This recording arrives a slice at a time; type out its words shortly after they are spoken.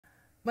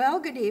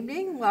Well, good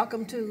evening.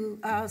 Welcome to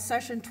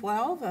session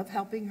 12 of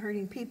Helping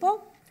Hurting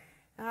People.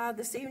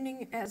 This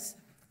evening, as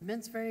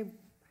Vince very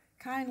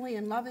kindly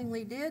and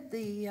lovingly did,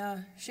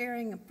 the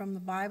sharing from the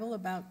Bible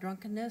about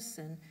drunkenness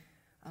and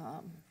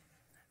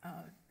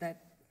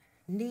that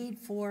need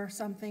for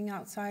something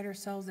outside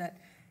ourselves, that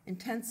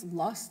intense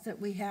lust that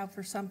we have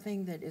for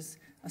something that is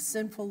a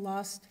sinful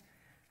lust.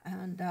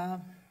 And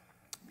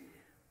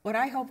what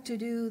I hope to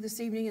do this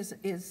evening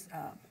is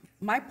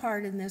my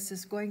part in this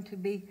is going to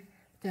be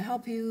to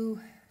help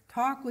you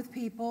talk with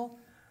people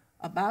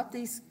about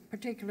these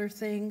particular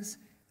things.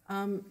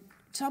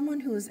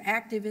 Someone who is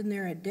active in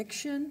their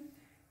addiction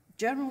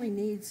generally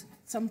needs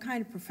some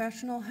kind of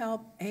professional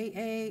help,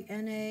 AA,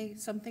 NA,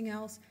 something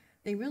else.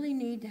 They really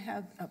need to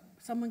have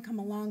someone come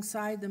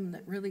alongside them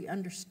that really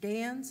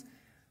understands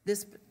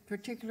this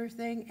particular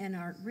thing and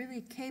are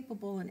really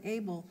capable and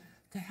able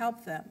to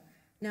help them.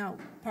 Now,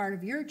 part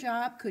of your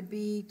job could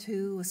be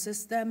to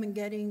assist them in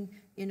getting,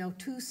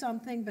 to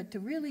something, but to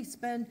really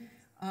spend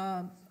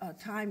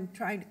time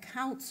trying to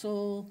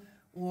counsel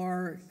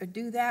or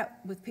do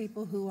that with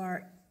people who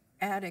are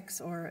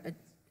addicts or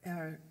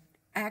are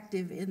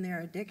active in their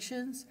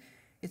addictions,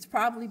 it's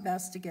probably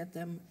best to get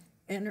them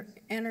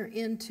enter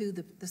into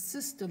the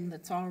system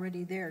that's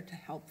already there to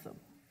help them.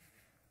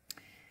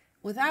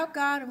 Without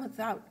God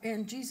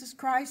and Jesus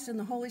Christ and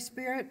the Holy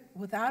Spirit,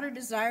 without a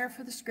desire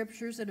for the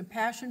Scriptures and a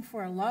passion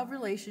for a love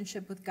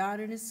relationship with God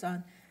and His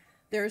Son,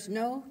 there is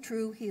no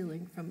true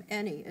healing from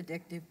any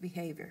addictive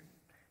behavior.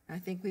 I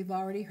think we've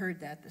already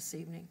heard that this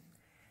evening.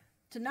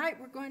 Tonight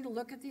we're going to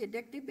look at the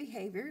addictive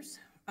behaviors.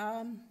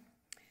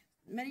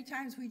 Many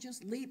times we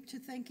just leap to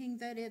thinking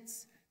that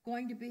it's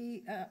going to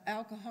be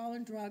alcohol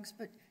and drugs,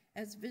 but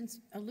as Vince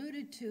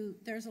alluded to,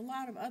 there's a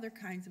lot of other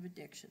kinds of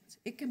addictions.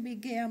 It can be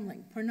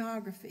gambling,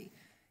 pornography,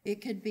 it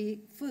could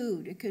be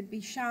food, it could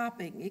be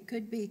shopping, it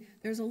could be,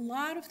 there's a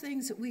lot of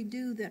things that we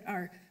do that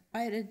are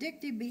by an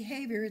addictive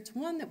behavior. It's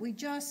one that we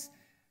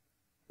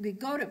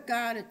go to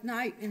God at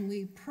night and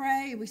we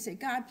pray. We say,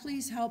 God,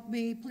 please help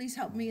me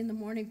in the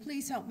morning.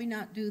 Please help me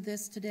not do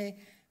this today,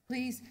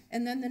 please.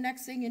 And then the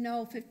next thing you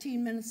know,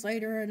 15 minutes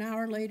later, an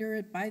hour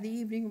later, by the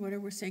evening or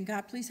whatever, we're saying,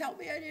 God, please help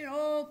me.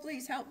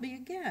 Please help me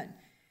again.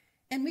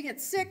 And we get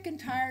sick and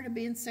tired of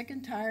being sick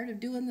and tired of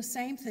doing the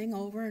same thing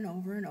over and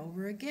over and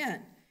over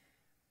again.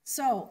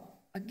 So,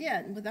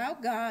 again,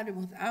 without God and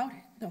without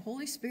the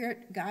Holy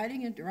Spirit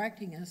guiding and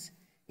directing us,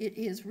 it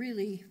is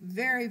really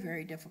very,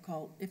 very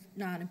difficult, if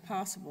not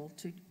impossible,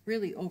 to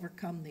really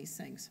overcome these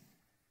things.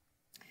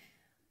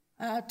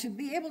 To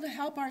be able to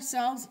help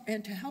ourselves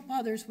and to help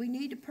others, we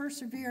need to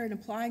persevere in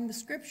applying the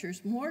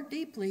Scriptures more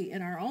deeply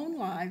in our own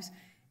lives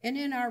and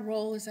in our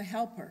role as a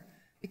helper.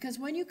 Because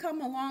when you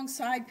come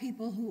alongside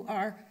people who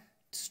are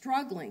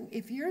struggling,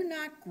 if you're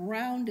not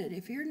grounded,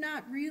 if you're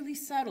not really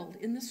settled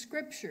in the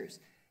Scriptures,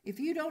 if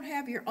you don't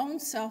have your own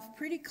self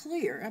pretty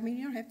clear,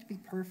 you don't have to be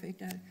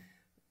perfect.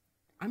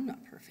 I'm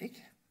not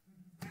perfect.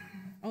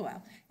 Oh,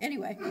 well.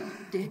 Anyway,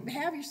 to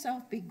have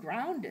yourself be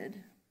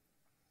grounded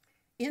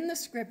in the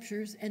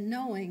Scriptures and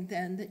knowing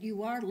then that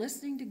you are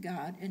listening to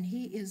God and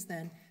He is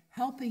then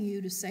helping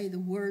you to say the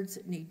words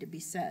that need to be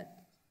said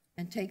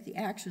and take the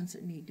actions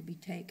that need to be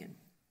taken.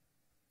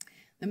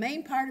 The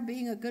main part of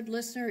being a good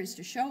listener is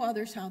to show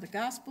others how the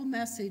gospel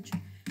message,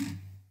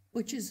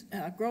 which is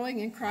growing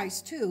in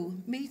Christ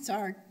too, meets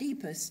our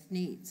deepest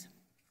needs.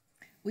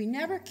 We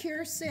never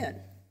cure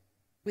sin.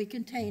 We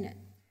contain it.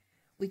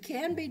 We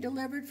can be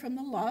delivered from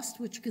the lust,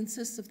 which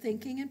consists of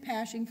thinking and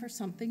passion for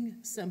something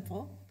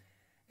sinful,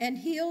 and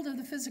healed of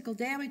the physical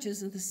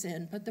damages of the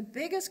sin. But the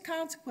biggest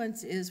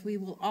consequence is we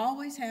will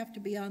always have to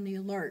be on the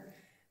alert,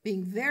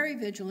 being very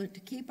vigilant to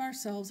keep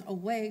ourselves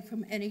away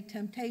from any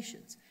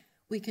temptations.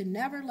 We can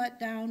never let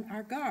down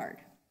our guard.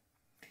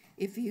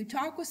 If you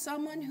talk with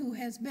someone who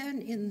has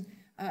been in,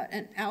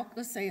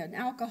 let's say, an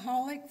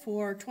alcoholic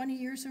for 20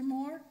 years or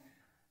more,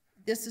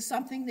 this is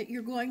something that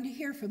you're going to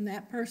hear from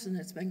that person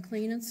that's been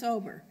clean and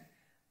sober.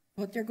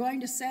 What they're going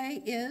to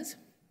say is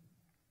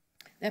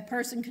that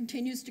person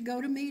continues to go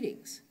to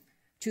meetings,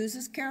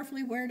 chooses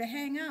carefully where to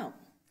hang out,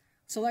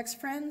 selects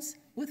friends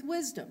with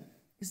wisdom,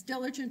 is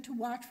diligent to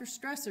watch for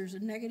stressors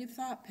and negative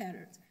thought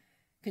patterns,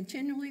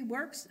 continually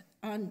works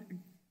on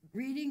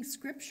reading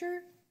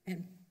Scripture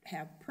and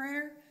have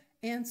prayer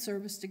and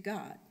service to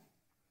God.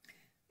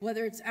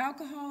 Whether it's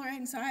alcohol or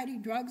anxiety,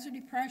 drugs or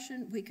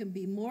depression, we can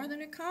be more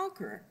than a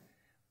conqueror.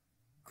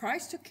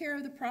 Christ took care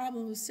of the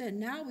problem of sin.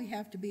 Now we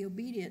have to be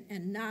obedient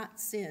and not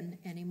sin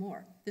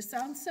anymore. This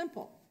sounds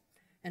simple.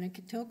 And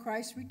until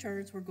Christ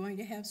returns, we're going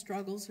to have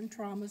struggles and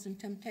traumas and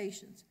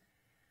temptations.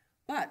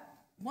 But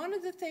one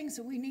of the things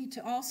that we need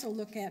to also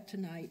look at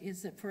tonight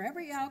is that for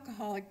every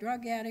alcoholic,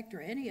 drug addict,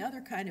 or any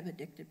other kind of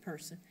addicted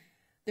person,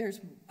 there's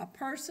a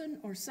person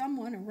or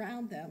someone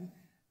around them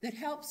that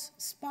helps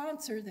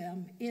sponsor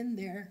them in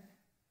their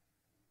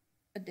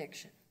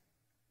addiction.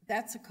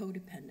 That's a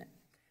codependent.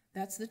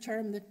 That's the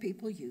term that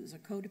people use, a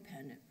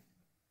codependent.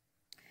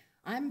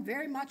 I'm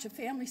very much a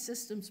family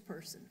systems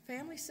person.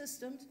 Family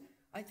systems,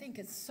 I think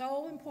it's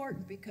so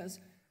important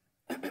because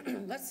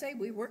let's say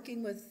we're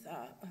working with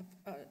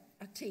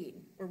a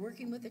teen. We're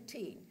working with a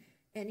teen,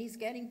 and he's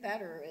getting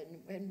better,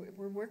 and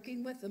we're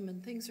working with him,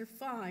 and things are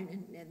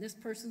fine, and this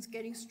person's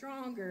getting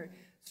stronger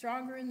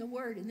in the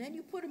Word, and then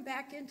you put him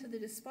back into the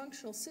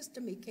dysfunctional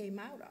system he came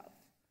out of,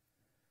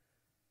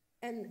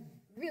 and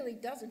really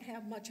doesn't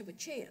have much of a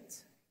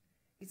chance.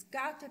 He's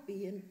got to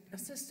be in a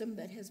system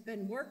that has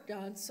been worked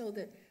on so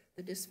that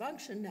the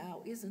dysfunction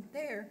now isn't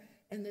there,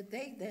 and that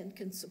they then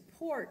can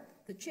support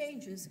the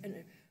changes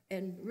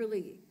and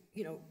really,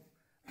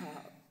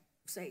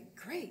 say,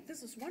 great,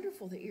 this is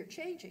wonderful that you're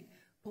changing.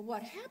 But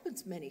what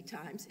happens many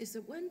times is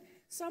that when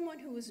someone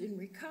who is in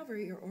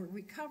recovery or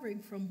recovering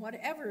from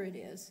whatever it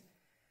is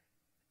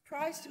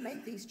tries to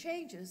make these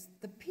changes,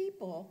 the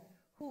people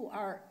who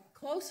are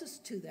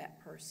closest to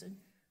that person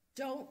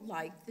don't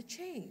like the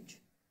change.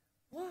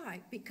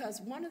 Why?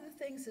 Because one of the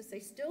things is they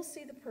still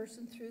see the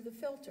person through the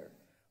filter.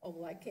 Oh,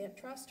 well, I can't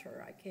trust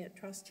her. I can't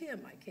trust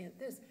him. I can't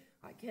this.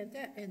 I can't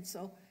that. And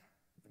so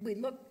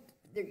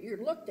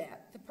you're looked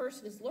at. The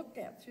person is looked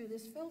at through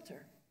this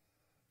filter.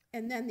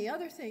 And then the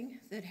other thing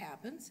that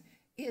happens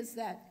is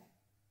that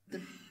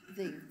the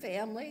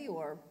family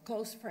or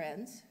close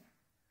friends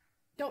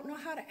don't know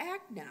how to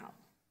act now.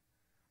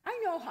 I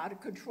know how to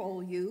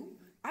control you.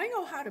 I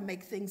know how to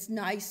make things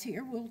nice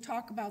here. We'll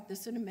talk about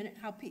this in a minute,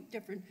 how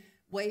different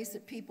ways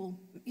that people,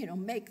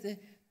 make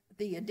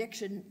the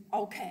addiction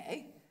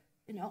okay.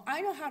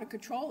 I know how to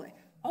control it.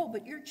 Oh,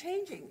 but you're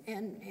changing,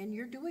 and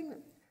you're doing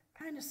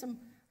kind of some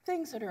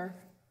things that are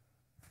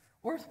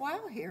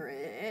worthwhile here,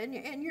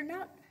 and you're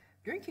not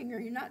drinking, or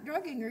you're not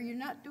drugging, or you're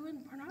not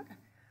doing pornography.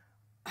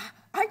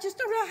 I just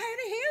don't know how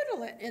to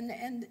handle it,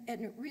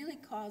 and it really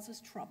causes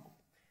trouble.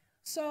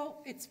 So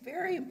it's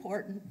very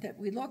important that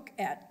we look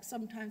at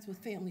sometimes with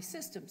family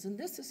systems, and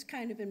this is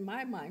kind of in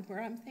my mind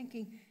where I'm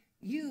thinking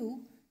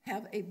you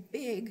have a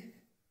big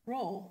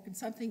role in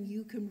something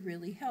you can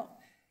really help.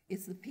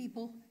 It's the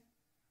people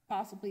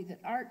possibly that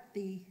aren't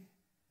the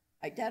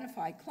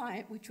identified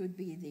client, which would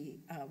be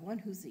the one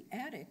who's the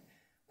addict,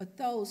 but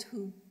those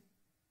who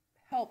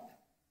help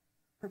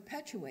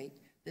perpetuate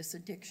this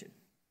addiction.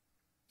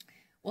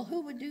 Well,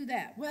 who would do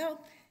that?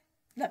 Well,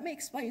 let me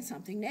explain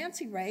something.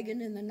 Nancy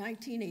Reagan in the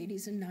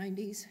 1980s and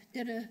 90s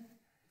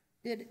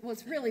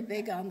was really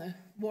big on the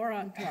war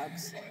on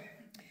drugs.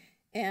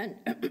 And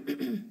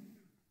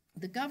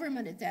the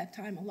government at that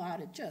time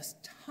allotted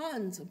just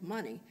tons of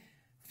money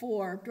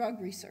for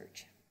drug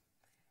research.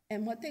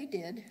 And what they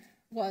did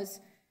was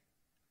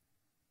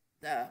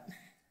the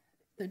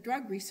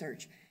drug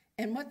research.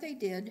 And what they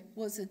did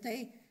was that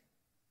they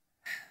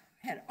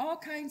had all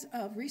kinds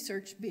of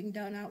research being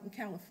done out in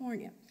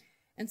California.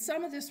 And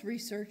some of this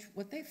research,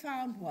 what they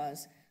found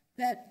was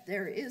that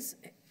there is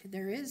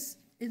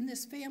in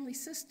this family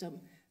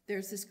system,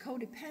 there's this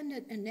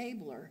codependent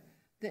enabler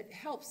that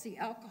helps the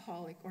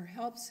alcoholic or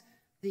helps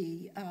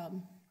the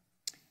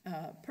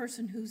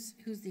person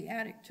who's the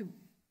addict to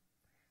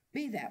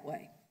be that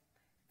way.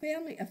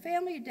 A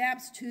family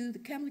adapts to the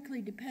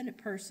chemically dependent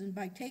person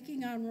by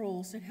taking on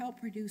roles that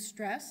help reduce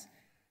stress,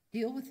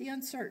 deal with the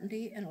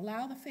uncertainty, and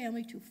allow the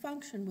family to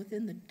function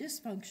within the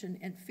dysfunction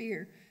and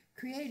fear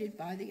created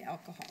by the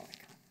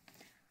alcoholic.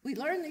 We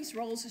learn these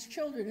roles as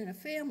children in a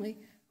family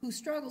who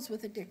struggles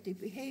with addictive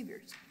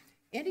behaviors.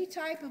 Any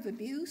type of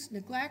abuse,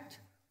 neglect,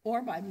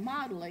 or by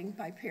modeling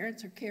by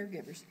parents or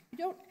caregivers.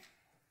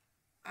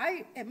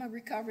 I am a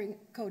recovering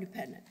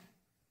codependent.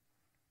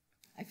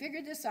 I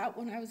figured this out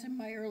when I was in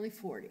my early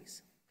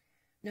 40s.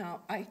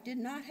 Now, I did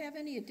not have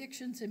any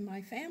addictions in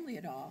my family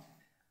at all,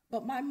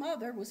 but my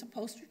mother was a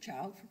poster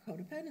child for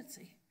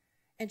codependency.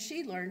 And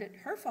she learned it,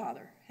 her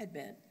father had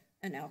been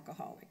an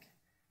alcoholic.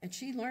 And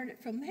she learned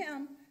it from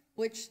him,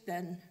 which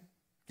then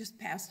just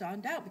passed on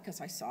down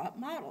because I saw it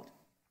modeled.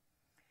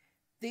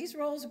 These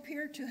roles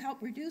appear to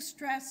help reduce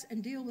stress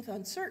and deal with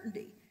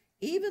uncertainty.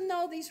 Even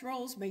though these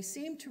roles may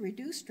seem to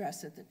reduce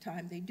stress at the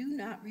time, they do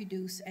not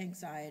reduce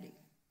anxiety.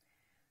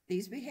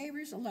 These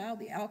behaviors allow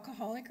the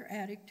alcoholic or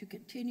addict to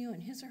continue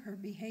in his or her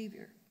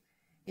behavior.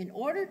 In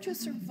order to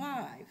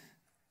survive,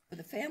 for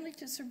the family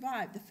to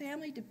survive, the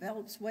family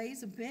develops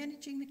ways of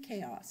managing the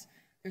chaos.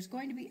 There's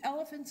going to be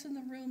elephants in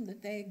the room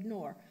that they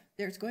ignore.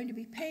 There's going to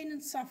be pain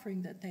and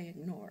suffering that they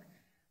ignore.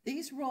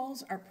 These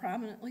roles are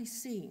prominently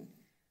seen.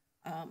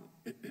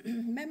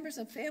 Members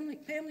of family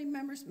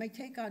members may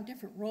take on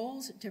different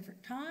roles at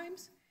different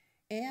times,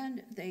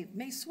 and they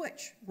may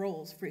switch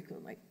roles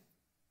frequently.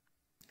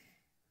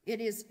 It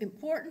is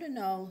important to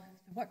know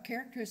what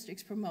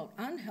characteristics promote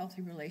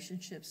unhealthy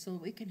relationships so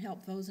that we can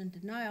help those in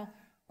denial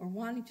or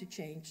wanting to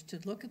change to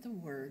look at the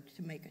Word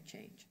to make a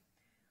change.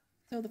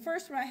 So the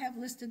first one I have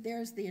listed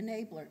there is the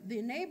enabler.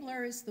 The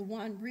enabler is the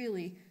one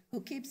really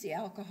who keeps the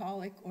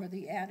alcoholic or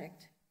the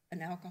addict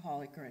an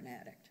alcoholic or an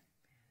addict.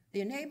 The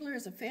enabler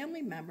is a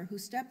family member who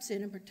steps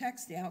in and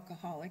protects the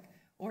alcoholic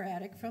or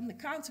addict from the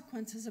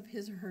consequences of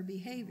his or her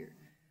behavior.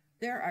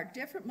 There are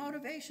different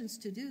motivations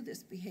to do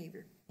this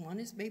behavior. One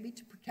is maybe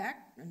to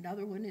protect,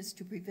 another one is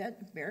to prevent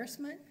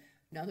embarrassment,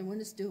 another one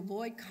is to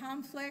avoid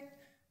conflict,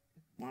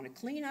 want to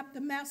clean up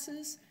the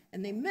messes,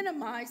 and they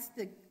minimize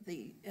the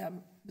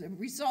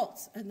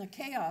results and the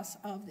chaos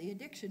of the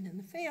addiction in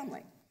the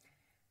family.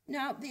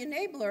 Now, the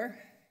enabler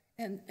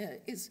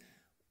is,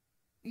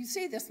 you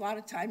see this a lot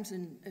of times,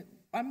 and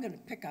I'm going to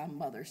pick on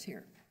mothers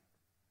here.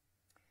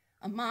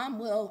 A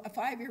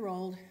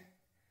 5-year-old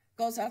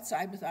goes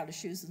outside without his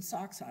shoes and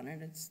socks on,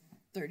 and it's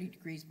 30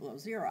 degrees below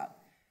zero.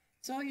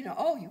 So,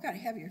 oh, you've got to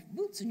have your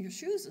boots and your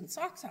shoes and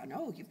socks on.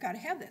 Oh, you've got to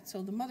have that.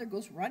 So the mother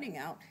goes running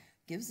out,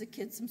 gives the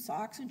kid some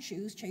socks and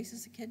shoes,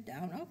 chases the kid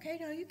down. Okay,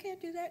 no, you can't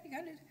do that. You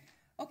got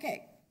to.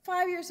 Okay,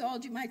 5 years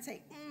old, you might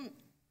say,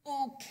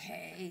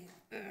 okay.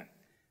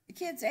 The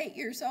kid's 8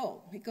 years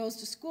old. He goes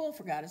to school,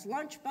 forgot his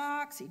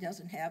lunchbox. He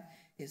doesn't have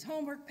his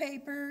homework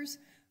papers.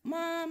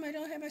 Mom, I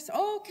don't have my stuff.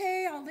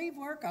 Okay, I'll leave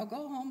work. I'll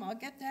go home. I'll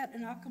get that,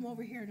 and I'll come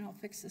over here, and I'll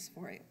fix this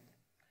for you.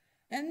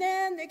 And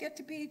then they get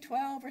to be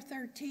 12 or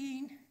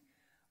 13.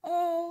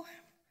 Oh,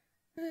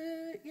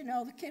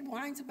 the kid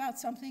whines about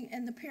something,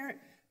 and the parent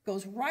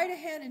goes right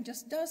ahead and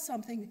just does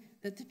something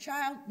that the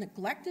child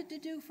neglected to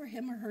do for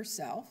him or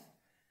herself,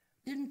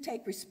 didn't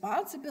take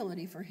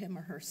responsibility for him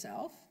or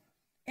herself,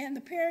 and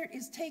the parent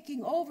is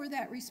taking over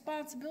that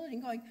responsibility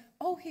and going,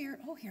 oh, here,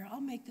 I'll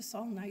make this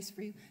all nice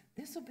for you.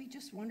 This will be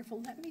just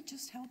wonderful. Let me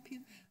just help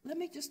you. Let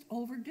me just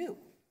overdo.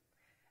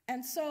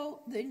 And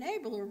so the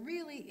enabler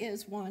really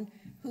is one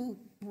who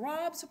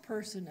robs a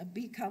person of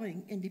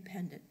becoming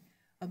independent,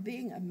 of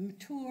being a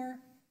mature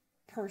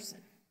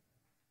person.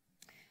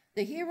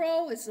 The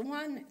hero is the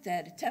one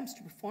that attempts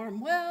to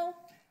perform well.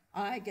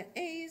 I get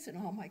A's in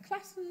all my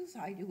classes.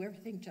 I do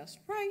everything just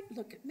right.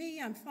 Look at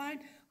me, I'm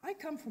fine. I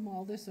come from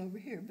all this over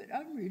here, but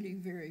I'm really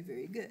very,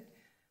 very good.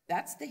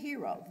 That's the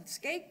hero. The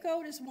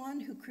scapegoat is one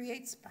who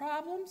creates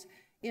problems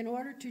in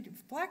order to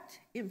deflect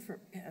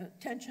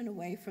attention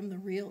away from the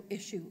real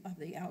issue of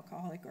the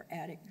alcoholic or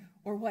addict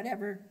or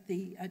whatever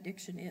the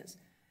addiction is.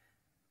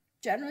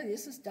 Generally,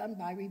 this is done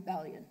by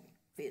rebellion,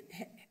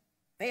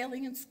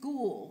 failing in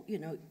school,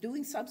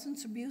 doing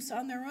substance abuse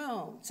on their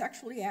own,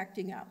 sexually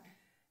acting out.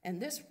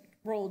 And this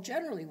role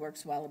generally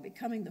works well in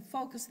becoming the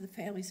focus of the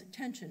family's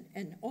attention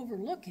and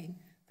overlooking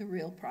the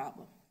real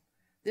problem.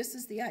 This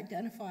is the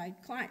identified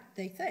client,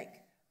 they think,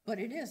 but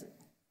it isn't.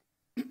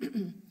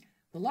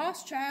 The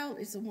lost child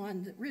is the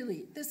one that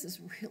really, this is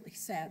really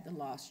sad, the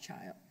lost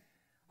child.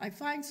 I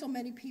find so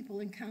many people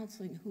in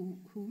counseling who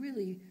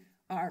really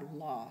are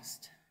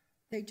lost.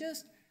 They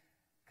just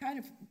kind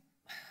of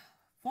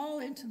fall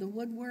into the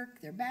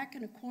woodwork. They're back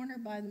in a corner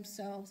by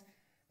themselves.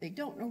 They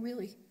don't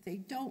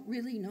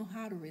really know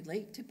how to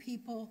relate to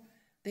people.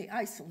 They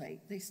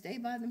isolate. They stay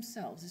by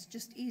themselves. It's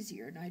just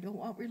easier, and I don't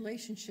want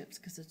relationships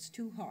because it's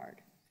too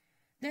hard.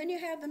 Then you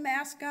have the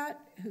mascot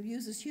who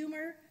uses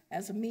humor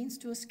as a means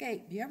to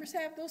escape. Do you ever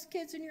have those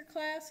kids in your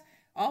class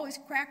always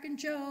cracking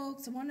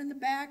jokes, the one in the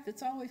back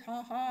that's always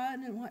ha-ha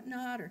and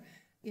whatnot, or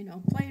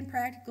playing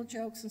practical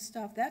jokes and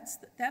stuff?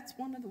 That's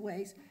one of the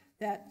ways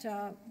that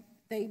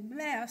they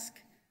mask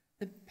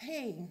the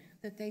pain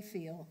that they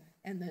feel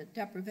and the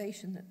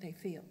deprivation that they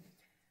feel.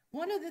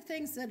 One of the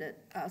things that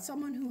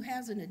someone who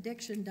has an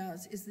addiction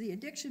does is the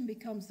addiction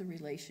becomes the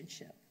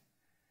relationship.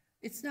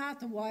 It's not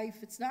the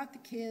wife, it's not the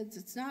kids,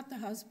 it's not the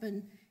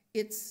husband,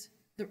 it's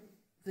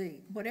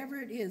the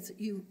whatever it is,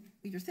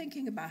 you're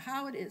thinking about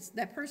how it is,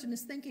 that person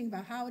is thinking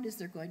about how it is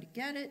they're going to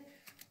get it,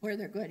 where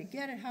they're going to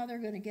get it, how they're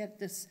going to get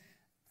this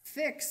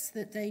fix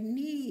that they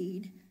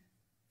need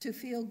to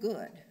feel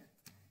good.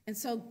 And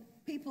so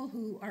people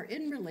who are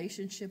in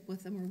relationship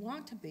with them or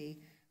want to be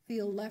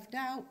feel left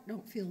out,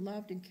 don't feel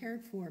loved and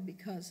cared for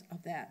because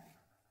of that.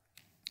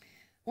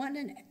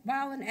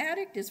 While an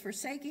addict is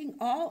forsaking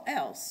all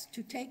else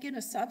to take in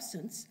a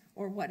substance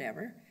or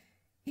whatever,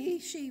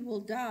 she will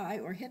die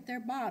or hit their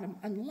bottom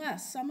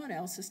unless someone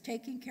else is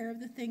taking care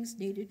of the things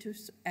needed to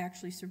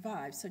actually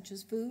survive, such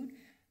as food,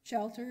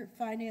 shelter,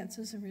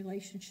 finances, and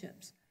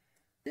relationships.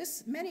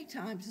 This, many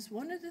times, is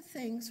one of the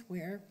things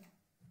where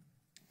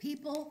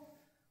people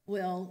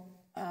will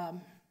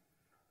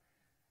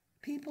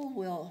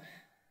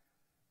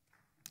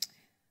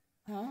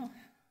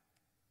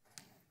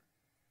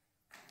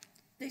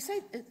they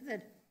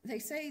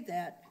say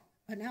that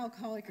an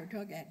alcoholic or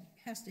drug addict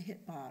has to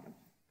hit bottom.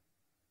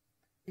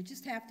 They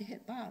just have to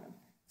hit bottom.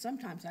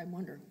 Sometimes I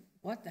wonder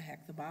what the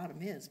heck the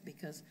bottom is,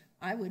 because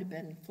I would have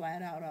been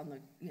flat out on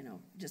the,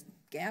 just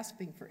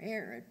gasping for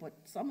air at what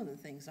some of the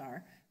things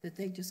are that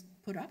they just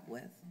put up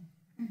with.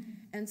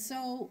 And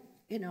so,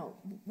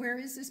 where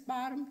is this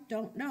bottom?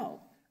 Don't know.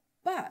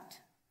 But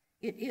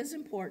it is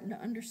important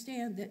to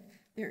understand that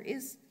there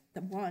is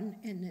the one,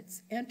 and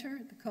it's enter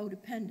the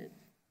codependent.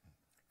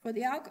 For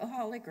the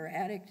alcoholic or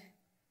addict,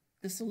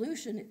 the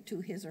solution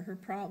to his or her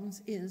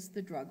problems is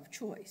the drug of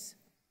choice.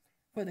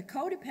 For the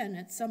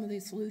codependent, some of the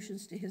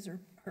solutions to his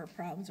or her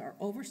problems are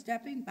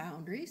overstepping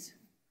boundaries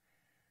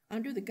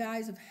under the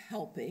guise of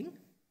helping.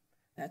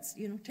 That's,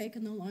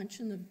 taking the lunch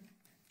and the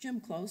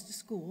gym clothes to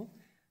school,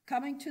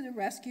 coming to the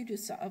rescue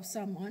of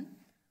someone.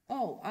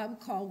 Oh, I would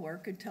call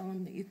work and tell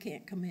them that you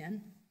can't come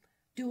in.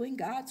 Doing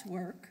God's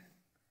work,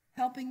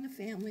 helping the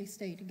family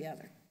stay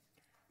together.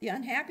 The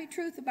unhappy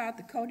truth about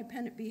the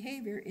codependent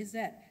behavior is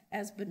that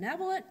as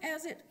benevolent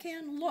as it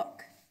can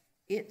look,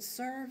 it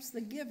serves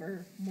the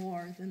giver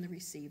more than the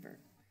receiver.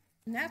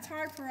 And that's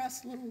hard for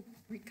us little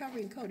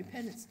recovering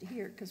codependents to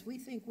hear, because we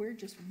think we're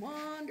just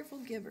wonderful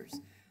givers.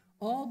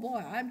 Oh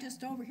boy, I'm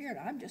just over here and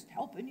I'm just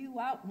helping you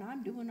out and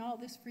I'm doing all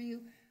this for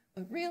you.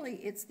 But really,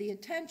 it's the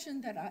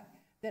attention that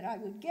I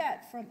would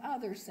get from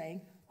others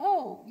saying,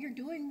 oh, you're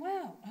doing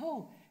well.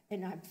 Oh,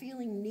 and I'm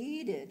feeling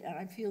needed and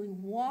I'm feeling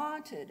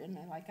wanted and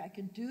I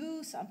can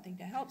do something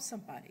to help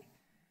somebody.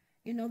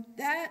 You know,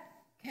 that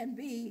can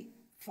be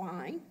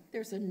fine.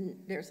 There's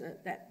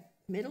that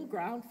middle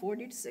ground,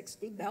 40 to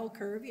 60, bell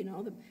curve, you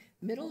know, the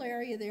middle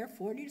area there,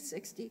 40 to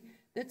 60,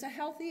 that's a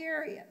healthy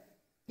area.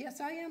 Yes,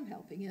 I am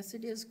helping. Yes,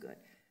 it is good.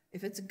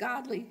 If it's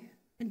godly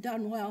and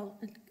done well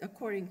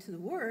according to the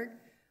word,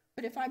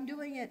 but if I'm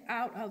doing it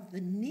out of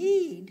the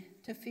need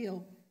to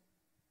feel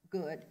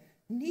good,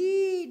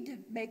 need to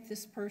make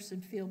this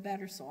person feel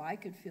better so I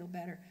could feel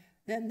better,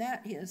 then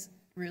that is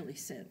really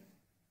sin.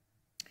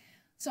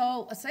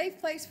 So a safe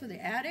place for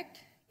the addict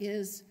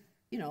is,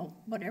 you know,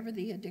 whatever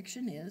the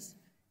addiction is,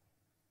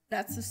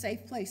 that's a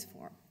safe place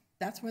for them.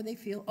 That's where they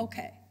feel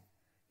okay.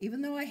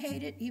 Even though I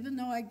hate it, even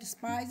though I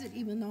despise it,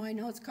 even though I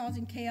know it's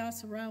causing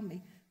chaos around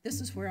me, this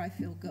is where I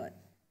feel good.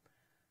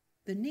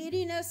 The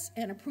neediness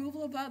and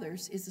approval of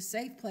others is a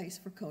safe place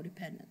for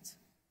codependence.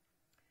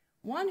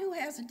 One who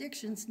has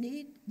addictions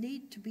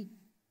need to be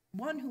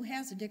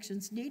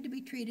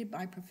treated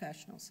by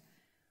professionals.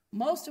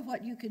 Most of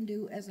what you can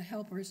do as a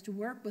helper is to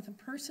work with a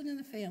person in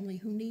the family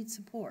who needs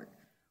support.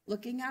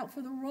 Looking out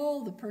for the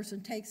role the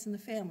person takes in the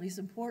family is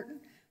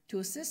important to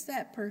assist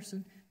that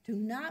person to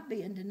not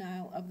be in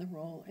denial of the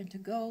role and to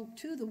go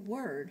to the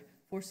word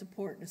for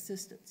support and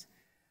assistance.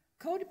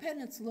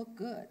 Codependents look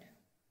good,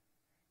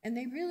 and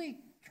they really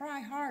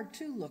try hard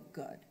to look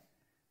good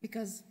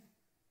because,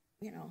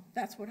 you know,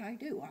 that's what I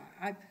do.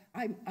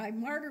 I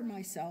martyr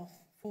myself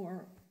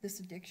for this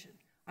addiction.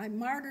 I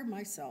martyr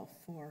myself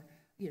for,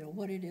 you know,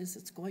 what it is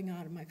that's going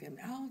on in my family.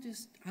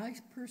 I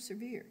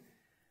persevere.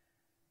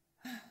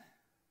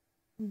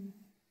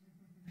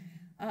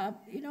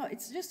 You know,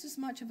 it's just as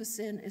much of a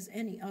sin as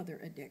any other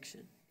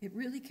addiction. It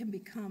really can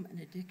become an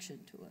addiction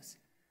to us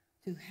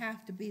to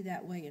have to be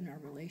that way in our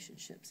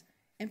relationships.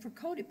 And for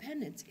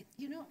codependents,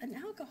 you know, an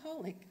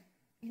alcoholic,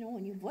 you know,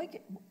 when you wake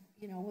it,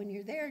 you know, when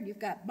you're there and you've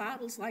got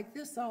bottles like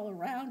this all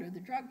around, or the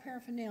drug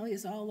paraphernalia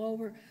is all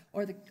over,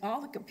 or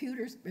all the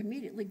computers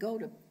immediately go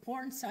to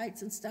porn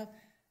sites and stuff,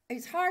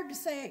 it's hard to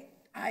say,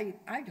 I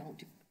don't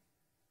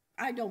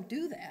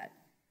do that.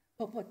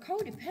 But what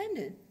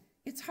codependent,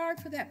 it's hard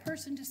for that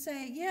person to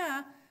say,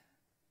 yeah,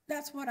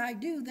 that's what I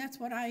do, that's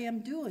what I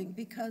am doing,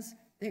 because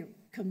they're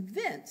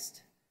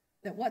convinced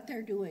that what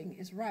they're doing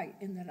is right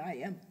and that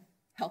I am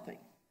helping.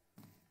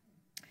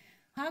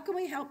 How can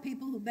we help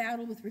people who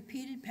battle with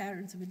repeated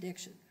patterns of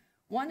addiction?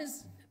 One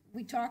is,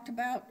 we talked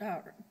about,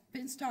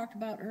 Vince talked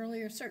about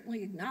earlier,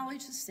 certainly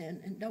acknowledge the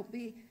sin and don't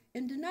be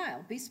in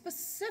denial. Be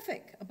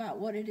specific about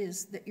what it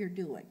is that you're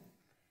doing.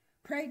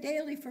 Pray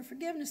daily for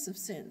forgiveness of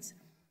sins,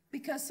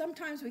 because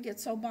sometimes we get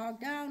so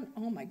bogged down,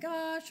 oh my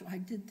gosh, I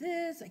did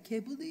this, I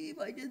can't believe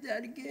I did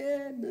that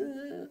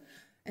again.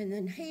 And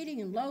then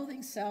hating and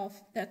loathing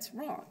self, that's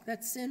wrong.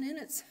 That's sin in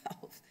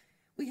itself.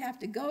 We have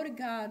to go to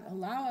God,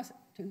 allow us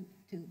to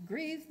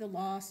grieve the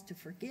loss, to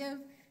forgive,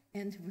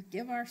 and to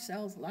forgive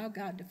ourselves, allow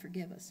God to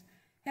forgive us.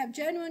 Have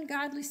genuine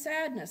godly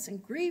sadness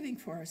and grieving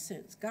for our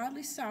sins.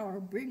 Godly sorrow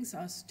brings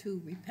us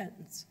to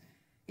repentance.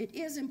 It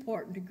is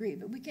important to grieve,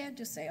 but we can't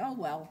just say, oh,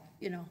 well,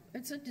 you know,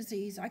 it's a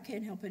disease, I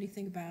can't help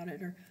anything about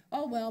it, or,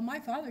 oh, well, my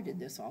father did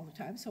this all the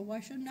time, so why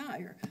shouldn't I?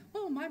 Or,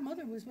 oh, my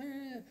mother was,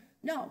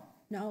 no,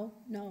 no,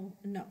 no,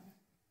 no.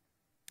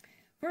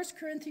 1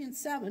 Corinthians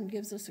 7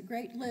 gives us a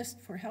great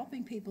list for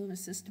helping people in a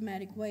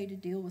systematic way to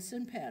deal with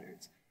sin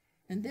patterns.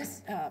 And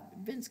this,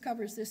 Vince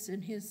covers this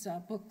in his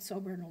book,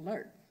 Sober and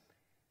Alert.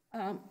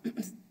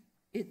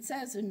 It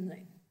says in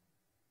the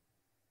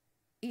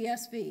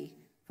ESV,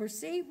 for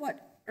see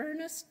what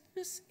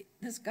earnestness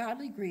this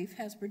godly grief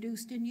has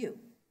produced in you,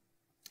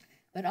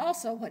 but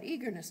also what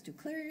eagerness to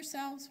clear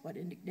yourselves, what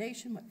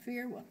indignation, what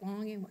fear, what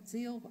longing, what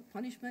zeal, what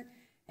punishment.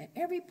 At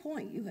every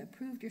point you have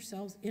proved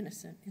yourselves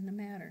innocent in the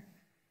matter.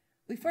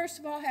 We first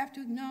of all have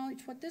to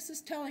acknowledge, what this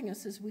is telling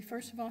us is we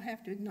first of all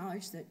have to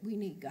acknowledge that we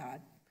need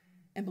God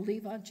and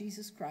believe on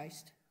Jesus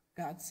Christ,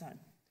 God's Son.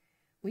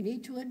 We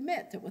need to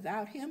admit that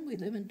without him we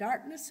live in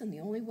darkness and the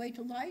only way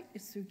to light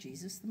is through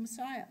Jesus the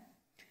Messiah.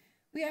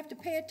 We have to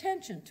pay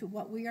attention to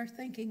what we are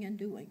thinking and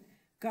doing,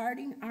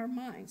 guarding our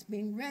minds,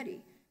 being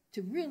ready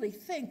to really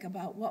think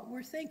about what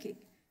we're thinking.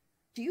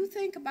 Do you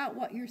think about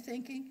what you're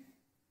thinking?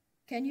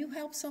 Can you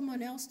help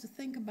someone else to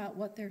think about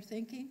what they're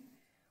thinking?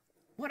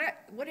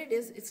 What it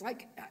is, it's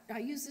like, I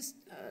use this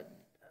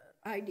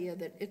idea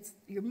that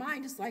your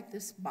mind is like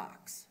this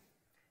box,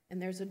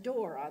 and there's a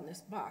door on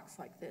this box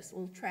like this, a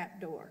little trap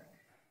door.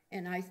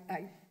 And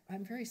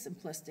I'm very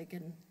simplistic,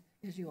 and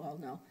as you all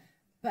know,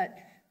 but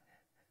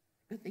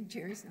good thing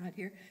Jerry's not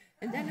here.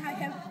 And then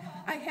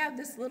I have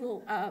this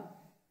little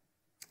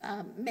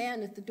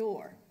man at the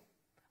door,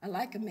 I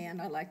like a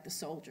man, I like the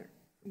soldier.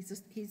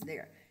 He's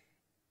there.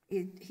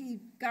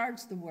 He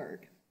guards the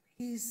word.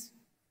 He's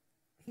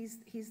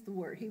the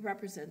word. He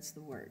represents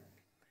the word.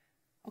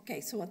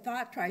 Okay, so a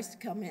thought tries to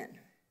come in.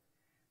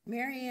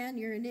 Marianne,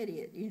 you're an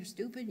idiot. You're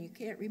stupid and you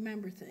can't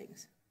remember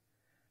things.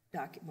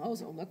 Dr.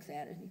 Mozo looks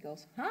at it and he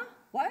goes, huh?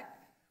 What?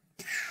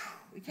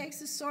 He takes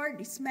his sword and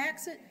he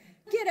smacks it.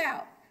 Get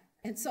out.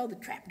 And so the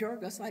trap door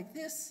goes like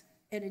this,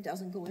 and it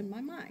doesn't go in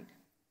my mind.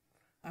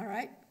 All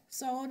right?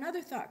 So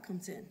another thought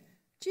comes in.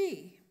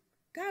 Gee,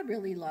 God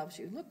really loves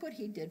you. Look what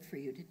he did for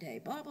you today.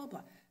 Blah, blah,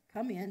 blah.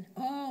 Come in.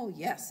 Oh,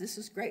 yes, this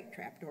is great.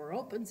 Trap door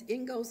opens.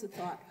 In goes the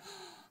thought.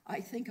 I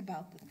think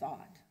about the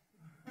thought.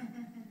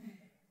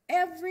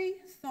 Every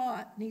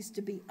thought needs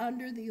to be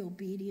under the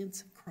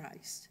obedience of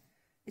Christ.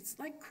 It's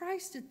like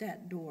Christ at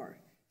that door.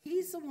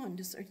 He's the one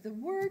to search. The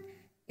word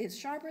is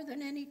sharper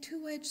than any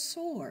two-edged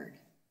sword.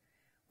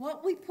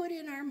 What we put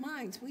in our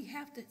minds, we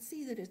have to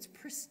see that it's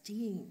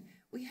pristine.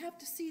 We have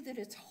to see that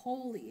it's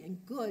holy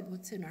and good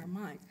what's in our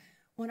minds.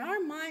 When our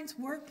minds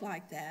work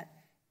like that,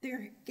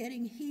 they're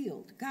getting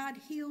healed. God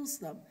heals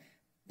them.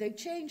 They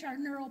change our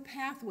neural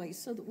pathways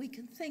so that we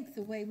can think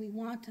the way we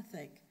want to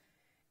think.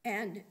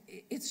 And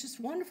it's just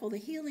wonderful, the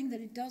healing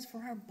that it does for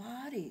our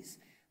bodies.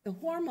 The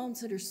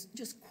hormones that are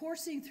just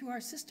coursing through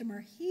our system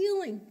are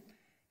healing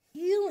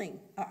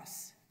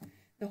us.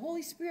 The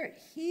Holy Spirit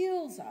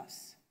heals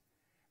us.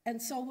 And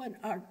so when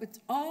it's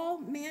all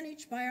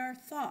managed by our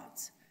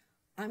thoughts,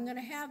 I'm going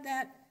to have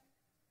that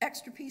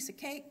extra piece of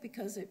cake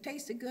because it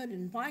tasted good,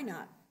 and why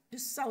not?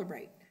 Just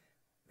celebrate.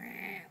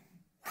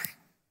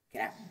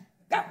 Get out.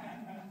 Go.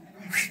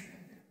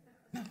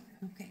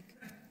 No cake.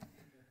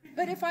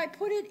 But if I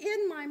put it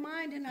in my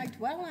mind and I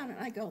dwell on it,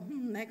 I go,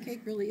 that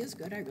cake really is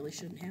good. I really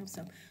shouldn't have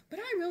some. But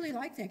I really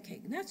like that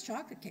cake, and that's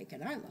chocolate cake,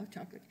 and I love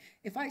chocolate.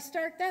 If I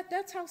start that,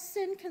 that's how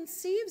sin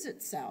conceives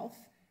itself,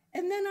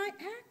 and then I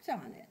act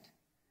on it.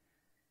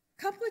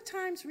 A couple of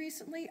times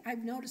recently,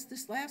 I've noticed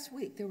this last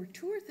week, there were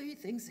 2 or 3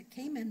 things that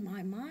came in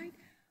my mind.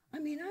 I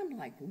mean, I'm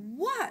like,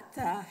 what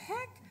the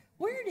heck?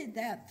 Where did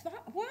that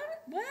thought,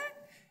 what?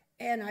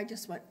 And I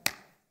just went,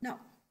 no.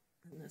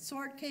 And the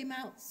sword came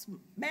out,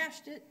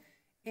 smashed it,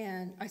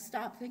 and I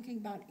stopped thinking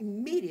about it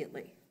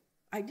immediately.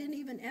 I didn't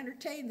even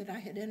entertain that I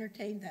had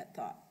entertained that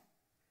thought.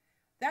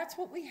 That's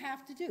what we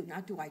have to do.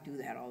 Now, do I do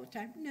that all the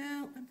time?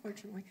 No,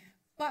 unfortunately.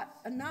 But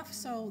enough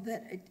so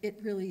that it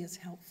really is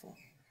helpful.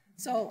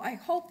 So I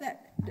hope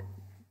that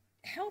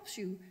helps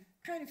you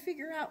kind of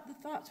figure out the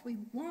thoughts. We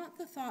want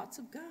the thoughts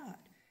of God.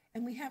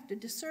 And we have to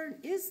discern,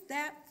 is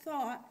that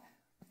thought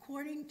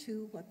according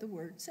to what the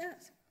Word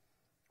says?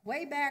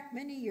 Way back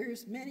many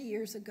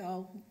years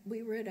ago,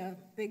 we were at a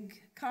big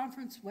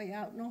conference way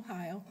out in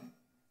Ohio.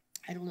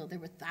 I don't know, there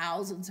were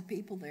thousands of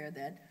people there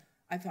then,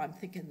 if I'm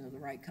thinking of the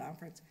right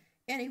conference.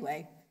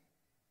 Anyway,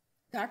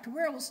 Dr.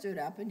 Wirrell stood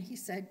up and he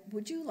said,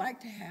 would you like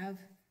to have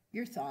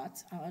your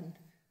thoughts on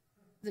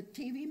the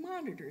TV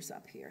monitors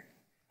up here?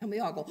 And we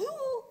all go,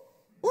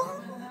 ooh,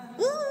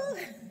 ooh, ooh,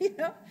 you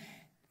know.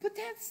 But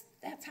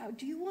that's how,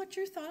 do you want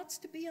your thoughts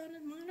to be on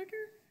a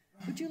monitor?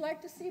 Would you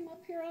like to see them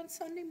up here on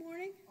Sunday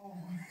morning?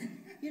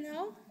 You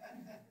know?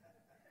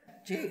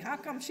 Gee, how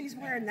come she's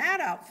wearing that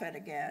outfit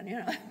again? You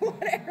know,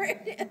 whatever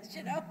it is,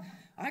 you know.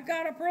 I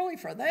got up early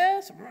for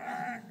this,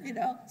 you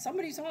know.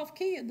 Somebody's off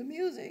key in the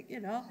music, you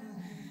know.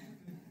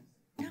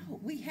 No,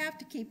 we have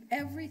to keep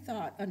every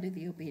thought under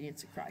the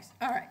obedience of Christ.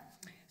 All right.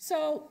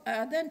 So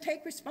then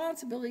take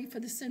responsibility for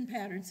the sin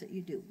patterns that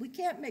you do. We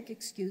can't make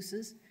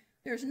excuses.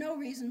 There's no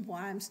reason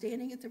why I'm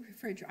standing at the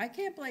refrigerator. I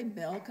can't blame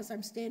Bill because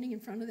I'm standing in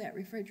front of that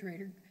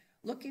refrigerator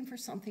looking for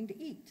something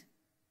to eat.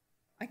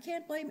 I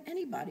can't blame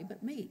anybody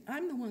but me.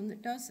 I'm the one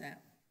that does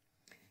that.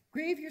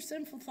 Grieve your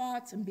sinful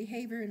thoughts and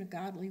behavior in a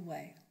godly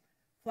way.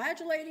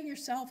 Flagellating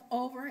yourself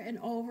over and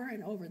over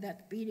and over,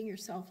 that's beating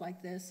yourself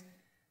like this,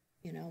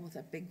 you know, with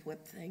a big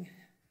whip thing,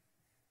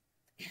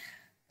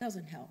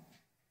 doesn't help.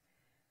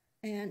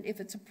 And if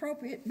it's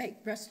appropriate, make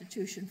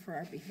restitution for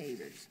our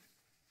behaviors.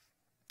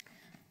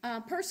 A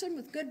person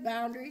with good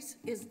boundaries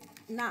is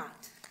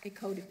not a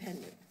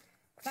codependent.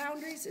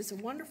 Boundaries is a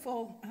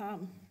wonderful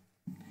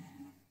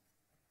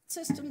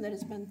system that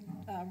has been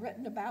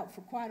written about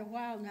for quite a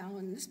while now.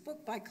 In this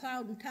book by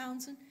Cloud and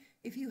Townsend,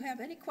 if you have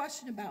any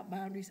question about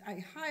boundaries,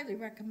 I highly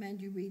recommend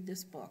you read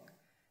this book.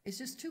 It's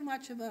just too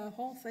much of a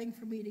whole thing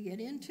for me to get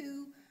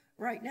into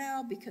right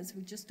now because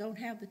we just don't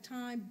have the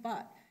time,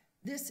 but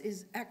this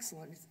is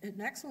excellent. It's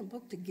an excellent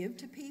book to give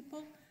to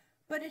people,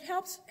 but it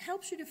helps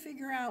you to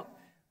figure out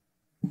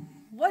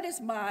what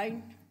is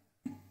mine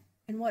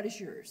and what is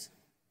yours.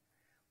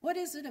 What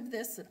is it of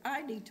this that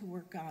I need to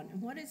work on,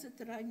 and what is it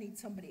that I need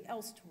somebody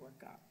else to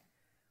work on?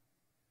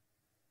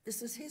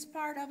 This is his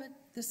part of it.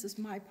 This is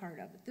my part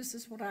of it. This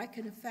is what I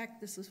can affect.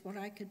 This is what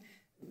I can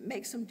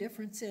make some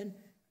difference in.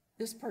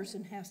 This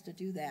person has to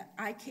do that.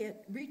 I can't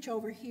reach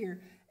over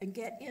here and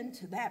get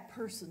into that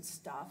person's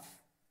stuff,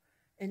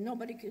 and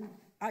nobody can.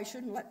 I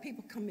shouldn't let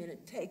people come in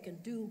and take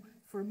and do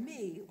for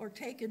me or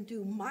take and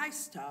do my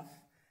stuff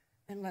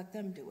and let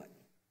them do it.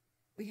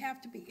 We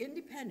have to be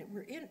independent.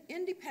 We're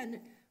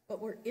independent, but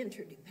we're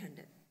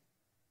interdependent.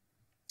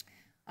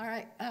 All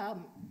right.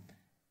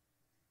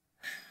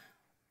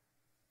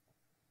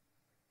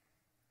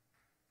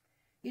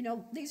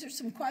 These are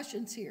some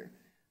questions here.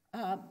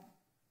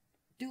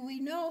 Do we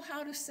know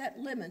how to set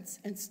limits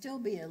and still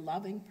be a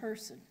loving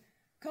person?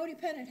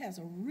 Codependent has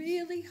a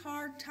really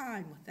hard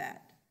time with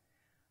that.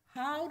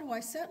 How do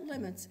I set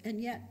limits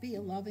and yet be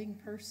a loving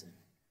person?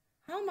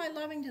 How am I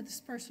loving to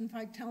this person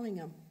by telling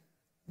them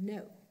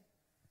no?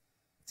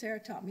 Sarah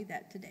taught me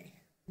that today.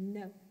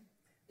 No.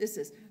 This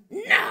is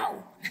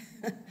no.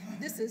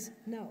 This is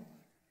no.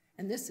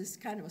 And this is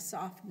kind of a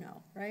soft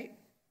no, right?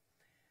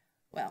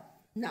 Well,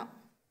 no.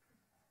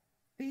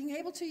 Being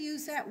able to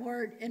use that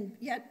word and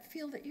yet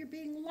feel that you're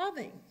being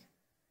loving,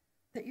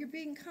 that you're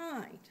being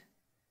kind,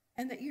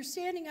 and that you're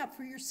standing up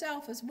for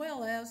yourself as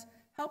well as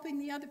helping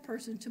the other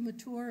person to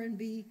mature and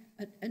be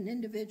an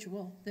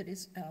individual that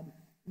is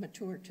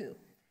mature too.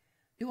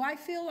 Do I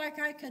feel like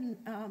I can,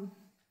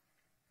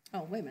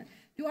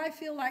 Do I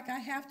feel like I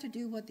have to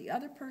do what the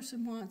other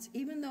person wants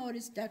even though it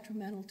is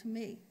detrimental to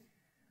me?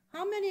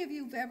 How many of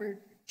you have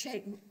ever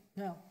changed,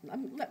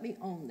 let me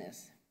own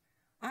this.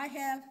 I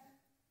have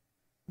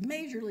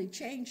majorly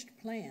changed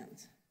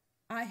plans.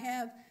 I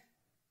have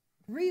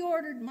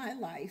reordered my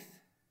life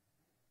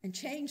and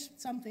changed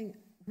something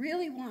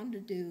really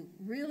wanted to do,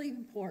 really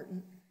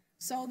important,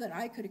 so that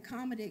I could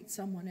accommodate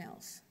someone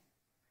else.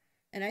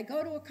 And I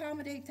go to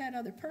accommodate that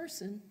other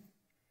person,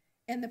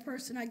 and the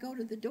person, I go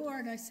to the door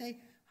and I say,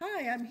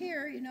 hi, I'm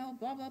here,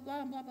 blah, blah,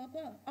 blah, blah, blah,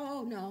 blah.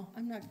 Oh, no,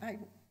 I'm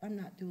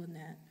not doing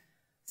that.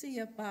 See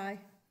ya, bye.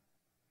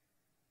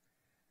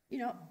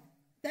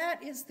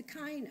 That is the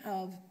kind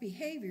of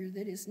behavior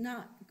that is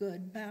not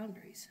good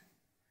boundaries.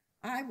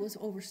 I was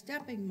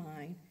overstepping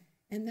mine,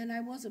 and then I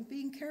wasn't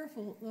being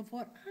careful of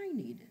what I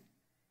needed.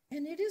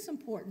 And it is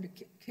important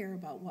to care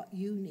about what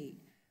you need,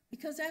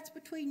 because that's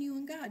between you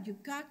and God.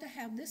 You've got to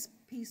have this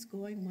piece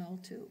going well,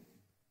 too.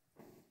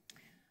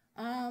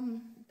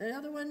 The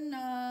other one,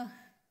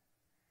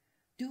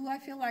 do I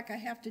feel like I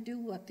have to do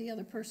what the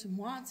other person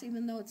wants,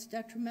 even though it's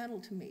detrimental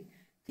to me?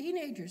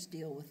 Teenagers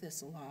deal with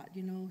this a lot,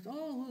 oh,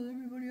 well,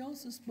 everybody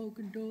else is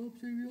smoking dope,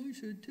 so I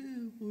should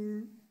too,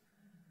 or,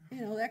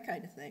 that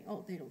kind of thing.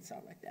 Oh, they don't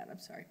sound like that, I'm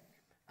sorry.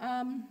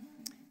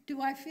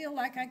 Do I feel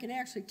like I can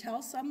actually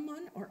tell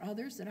someone or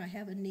others that I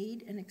have a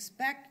need and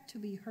expect to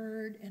be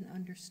heard and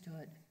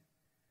understood?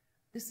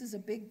 This is a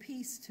big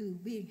piece to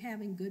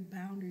having good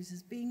boundaries,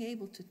 is being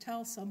able to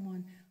tell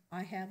someone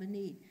I have a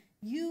need.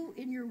 You,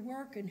 in your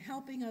work and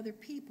helping other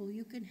people,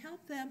 you can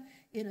help them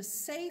in a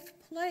safe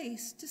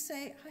place to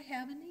say, I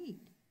have a need.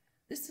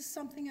 This is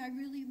something I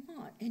really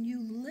want. And you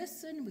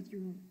listen with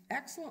your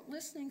excellent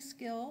listening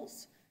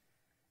skills,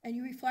 and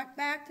you reflect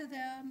back to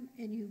them,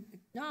 and you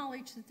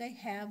acknowledge that they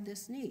have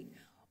this need.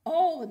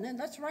 Oh, and then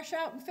let's rush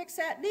out and fix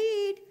that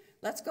need.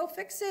 Let's go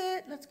fix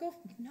it. Let's go.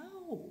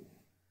 No.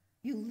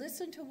 You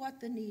listen to what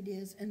the need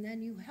is, and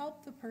then you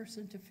help the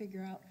person to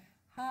figure out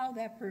how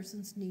that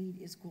person's need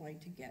is going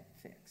to get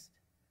fixed,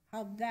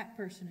 how that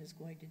person is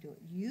going to do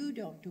it. You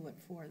don't do it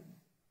for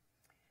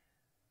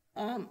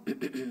them.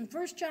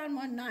 1 John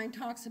 1:9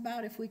 talks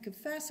about if we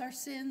confess our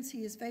sins,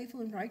 he is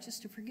faithful and righteous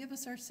to forgive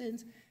us our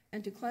sins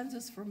and to cleanse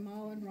us from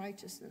all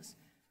unrighteousness.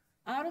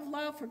 Out of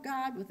love for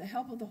God, with the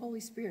help of the Holy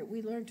Spirit,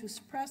 we learn to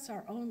suppress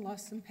our own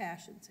lusts and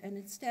passions and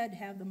instead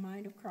have the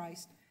mind of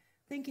Christ,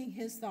 thinking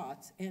his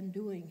thoughts and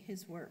doing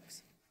his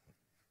works.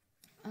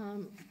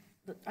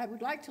 I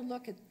would like to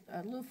look at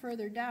a little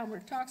further down where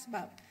it talks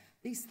about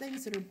these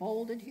things that are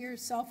bolded here: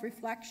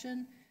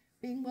 self-reflection,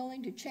 being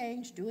willing to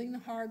change, doing the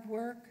hard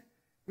work,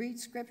 read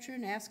scripture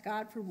and ask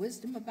God for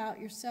wisdom about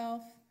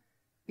yourself,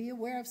 be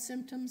aware of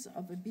symptoms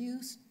of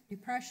abuse,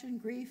 depression,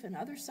 grief, and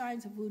other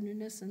signs of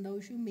woundedness in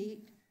those you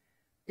meet,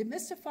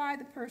 demystify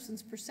the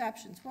person's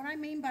perceptions. What I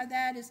mean by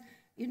that is,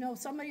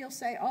 somebody will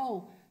say,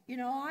 oh,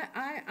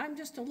 I'm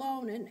just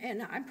alone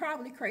and I'm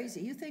probably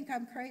crazy. You think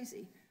I'm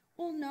crazy.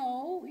 Well,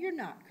 no, you're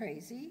not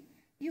crazy.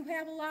 You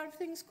have a lot of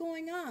things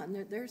going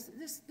on. There's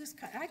this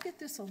I get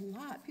this a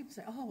lot. People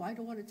say, oh, I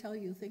don't want to tell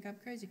you, think I'm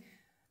crazy.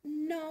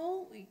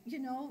 No,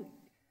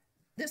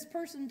 this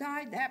person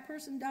died, that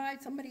person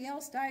died, somebody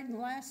else died in the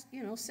last,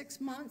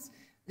 6 months.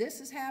 This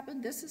has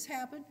happened, this has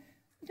happened.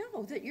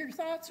 No, that your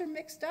thoughts are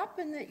mixed up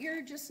and that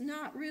you're just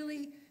not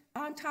really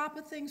on top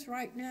of things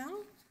right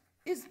now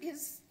is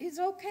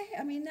okay.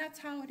 I mean, that's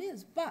how it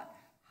is. But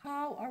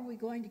how are we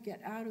going to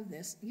get out of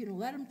this?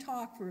 Let them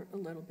talk for a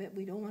little bit.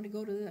 We don't want to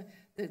go to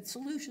the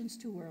solutions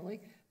too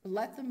early, but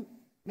let them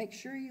make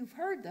sure you've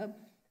heard them.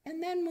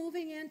 And then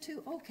moving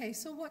into, okay,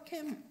 so what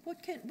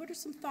are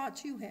some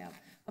thoughts you have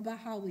about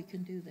how we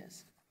can do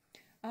this?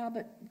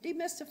 But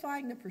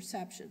demystifying the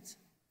perceptions.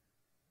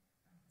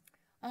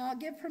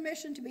 Give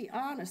permission to be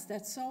honest.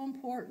 That's so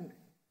important.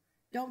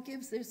 Don't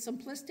give the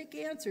simplistic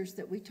answers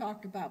that we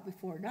talked about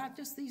before, not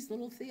just these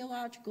little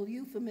theological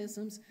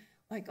euphemisms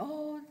like,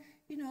 oh,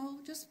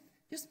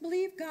 just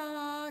believe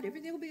God,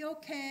 everything will be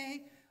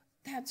okay.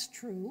 That's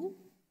true,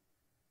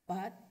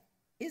 but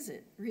is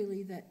it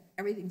really that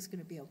everything's going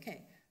to be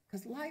okay?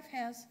 because life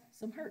has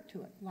some hurt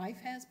to it. Life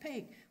has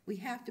pain. We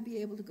have to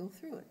be able to go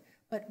through it.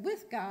 But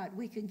with God,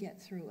 we can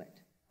get through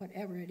it,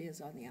 whatever it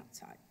is on the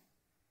outside.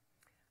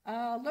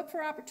 Look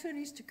for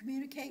opportunities to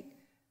communicate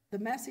the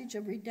message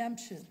of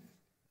redemption.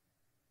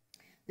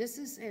 This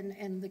is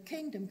in the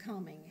kingdom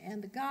coming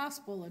and the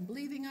gospel and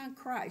believing on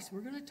Christ.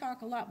 We're going to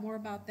talk a lot more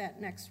about that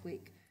next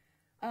week.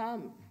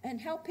 And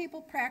help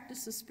people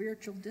practice the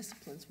spiritual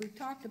disciplines. We've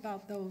talked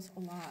about those a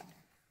lot.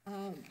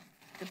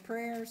 The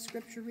prayer,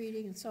 scripture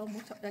reading, and so on.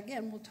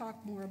 We'll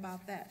talk more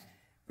about that.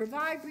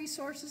 Provide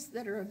resources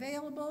that are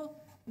available.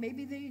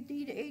 Maybe they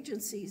need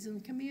agencies in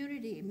the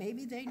community.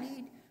 Maybe they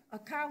need a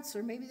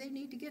counselor. Maybe they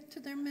need to get to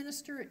their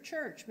minister at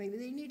church. Maybe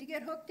they need to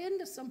get hooked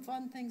into some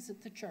fun things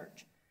at the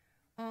church.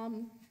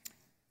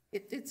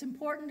 It's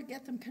important to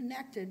get them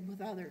connected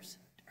with others.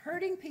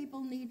 Hurting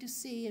people need to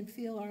see and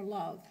feel our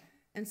love.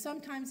 And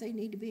sometimes they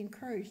need to be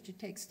encouraged to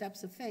take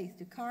steps of faith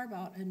to carve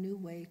out a new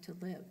way to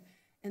live.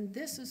 And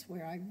this is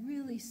where I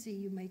really see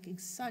you making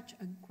such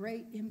a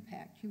great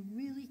impact. You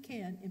really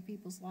can in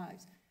people's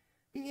lives.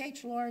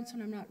 D.H. Lawrence,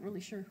 and I'm not really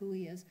sure who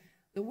he is,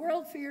 the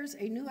world fears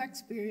a new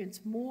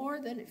experience more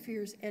than it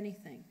fears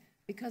anything,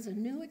 because a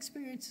new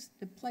experience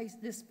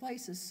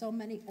displaces so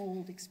many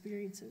old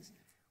experiences.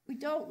 We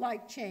don't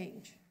like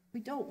change. We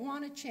don't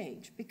want to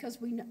change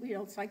because we know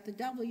it's like the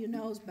devil you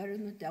know is better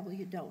than the devil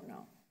you don't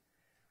know.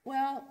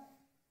 Well,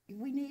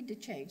 we need to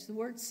change. The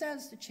word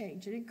says to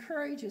change. It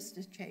encourages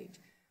to change.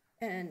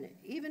 And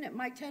even at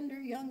my tender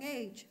young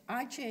age,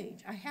 I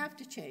change. I have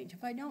to change.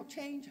 If I don't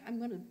change, I'm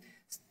going to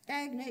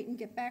stagnate and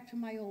get back to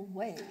my old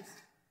ways.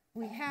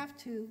 We have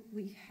to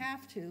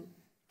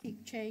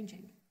keep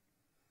changing.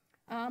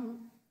 The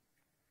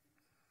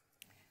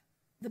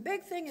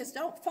big thing is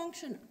don't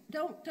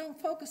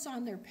focus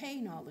on their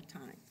pain all the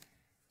time.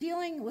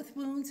 Dealing with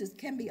wounds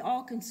can be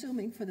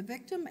all-consuming for the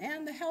victim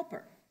and the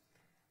helper.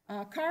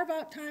 Carve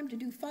out time to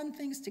do fun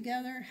things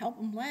together, help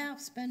them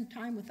laugh, spend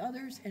time with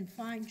others, and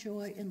find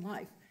joy in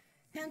life.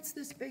 Hence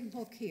this big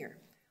book here.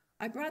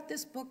 I brought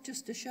this book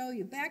just to show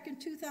you. Back in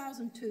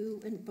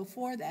 2002, and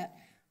before that,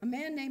 a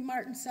man named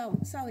Martin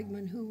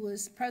Seligman, who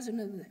was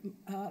president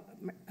of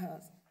the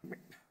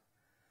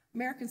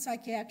American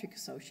Psychiatric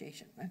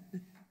Association,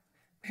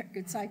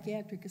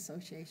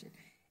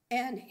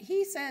 and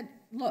he said,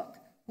 look,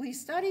 we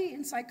study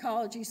in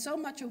psychology so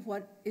much of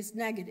what is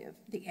negative,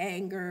 the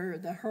anger,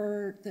 the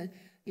hurt,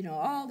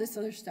 all this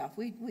other stuff.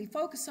 We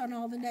focus on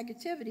all the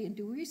negativity and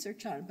do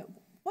research on it, but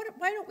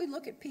why don't we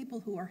look at people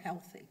who are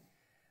healthy?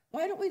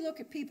 Why don't we look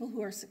at people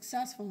who are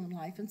successful in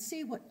life and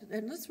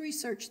let's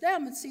research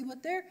them and see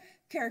what their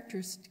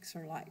characteristics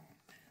are like.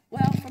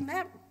 Well, from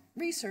that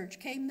research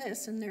came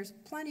this, and there's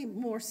plenty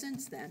more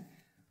since then.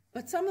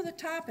 But some of the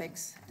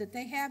topics that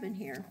they have in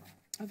here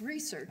of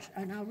research,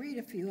 and I'll read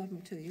a few of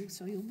them to you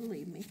so you'll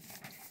believe me.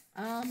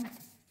 All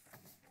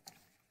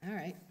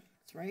right,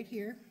 it's right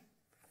here.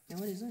 No,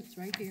 it isn't. It's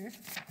right here.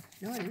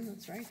 No, it isn't.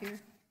 It's right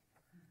here.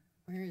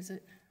 Where is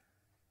it?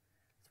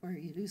 It's where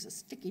you use a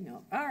sticky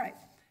note. All right.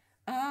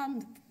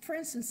 For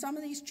instance, some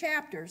of these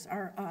chapters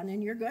are on,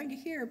 and you're going to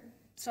hear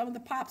some of the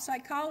pop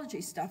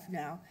psychology stuff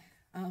now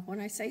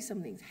when I say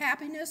some things.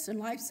 Happiness and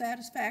life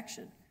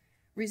satisfaction,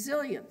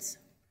 resilience,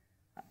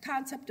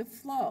 concept of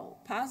flow,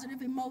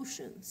 positive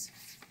emotions,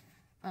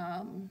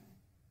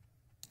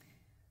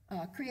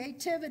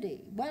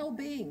 creativity,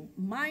 well-being,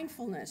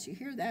 mindfulness. You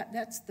hear that?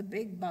 That's the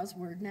big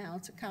buzzword now.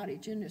 It's a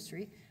cottage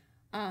industry.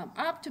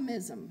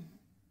 Optimism,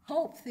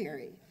 hope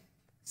theory,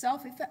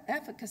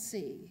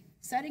 self-efficacy,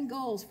 setting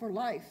goals for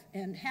life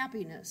and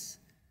happiness,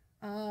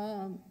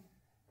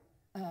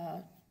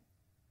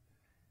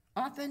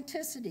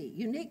 authenticity,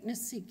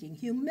 uniqueness seeking,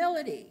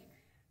 humility,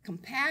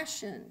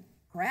 compassion,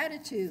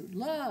 gratitude,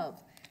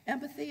 love,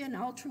 empathy and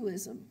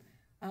altruism,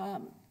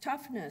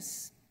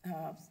 toughness,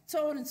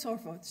 so on and so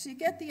forth. So you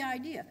get the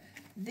idea.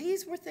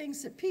 These were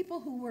things that people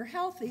who were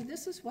healthy,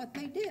 this is what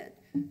they did.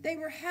 They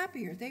were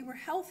happier, they were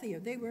healthier,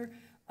 they were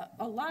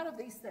a lot of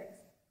these things.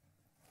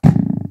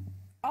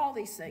 All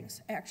these things,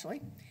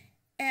 actually.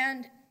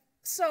 And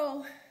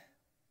so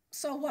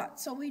what?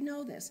 So we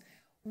know this.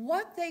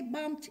 What they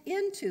bumped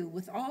into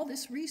with all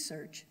this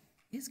research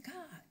is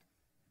God.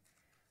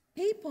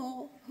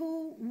 People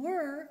who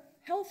were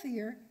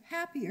healthier,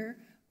 happier,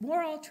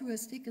 more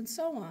altruistic, and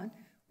so on,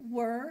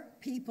 were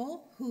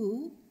people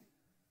who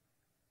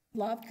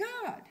loved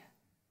God.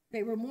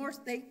 They were more,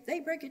 they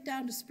break it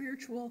down to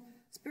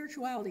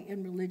spirituality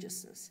and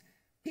religiousness.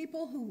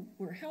 People who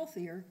were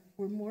healthier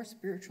were more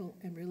spiritual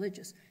and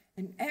religious.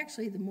 And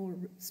actually the more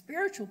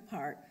spiritual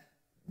part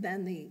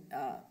than the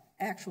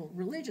actual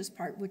religious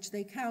part, which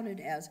they counted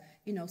as,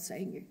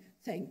 saying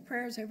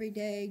prayers every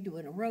day,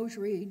 doing a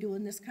rosary,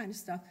 doing this kind of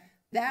stuff.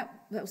 That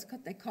was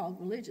what they called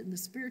religion. The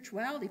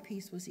spirituality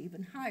piece was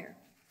even higher.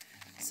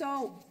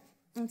 So,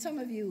 and some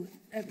of you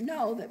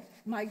know that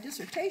my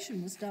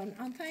dissertation was done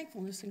on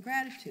thankfulness and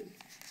gratitude.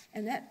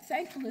 And that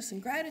thankfulness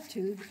and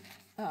gratitude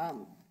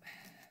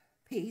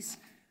piece,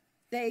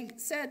 they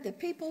said that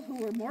people who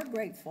were more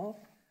grateful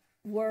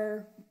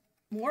were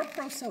more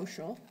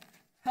pro-social,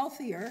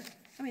 healthier,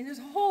 I mean, there's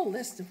a whole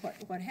list of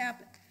what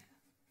happened.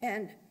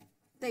 And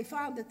they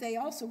found that they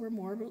also were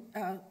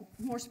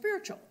more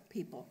spiritual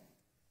people.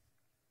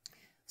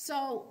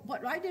 So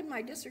what I did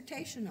my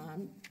dissertation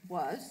on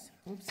was,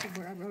 let's see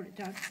where I wrote it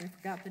down because I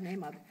forgot the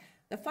name of it,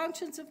 the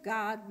functions of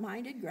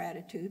God-minded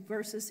gratitude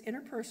versus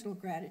interpersonal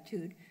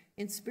gratitude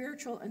in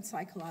spiritual and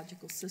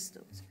psychological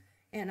systems.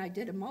 And I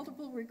did a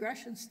multiple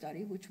regression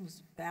study, which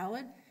was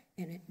valid,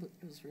 and it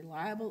was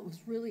reliable. It was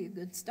really a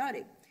good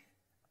study.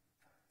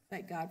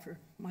 Thank God for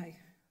my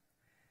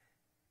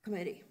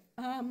committee.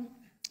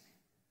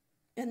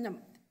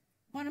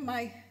 One of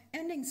my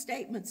ending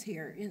statements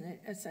here,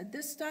 I said,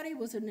 this study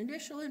was an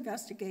initial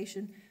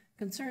investigation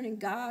concerning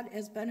God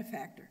as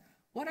benefactor.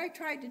 What I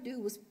tried to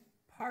do was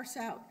parse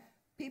out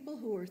people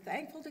who were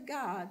thankful to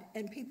God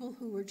and people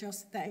who were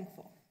just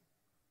thankful.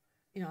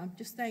 You know, I'm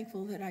just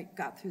thankful that I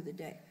got through the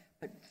day.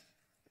 But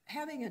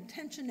having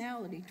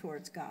intentionality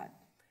towards God.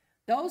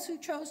 Those who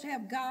chose to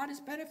have God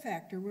as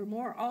benefactor were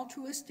more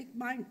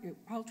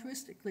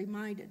altruistically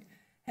minded,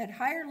 had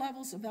higher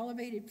levels of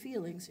elevated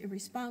feelings in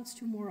response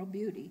to moral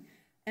beauty,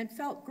 and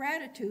felt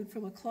gratitude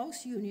from a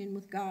close union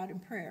with God in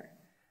prayer.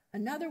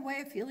 Another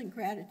way of feeling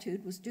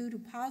gratitude was due to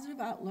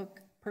positive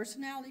outlook,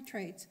 personality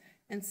traits,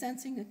 and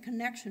sensing a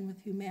connection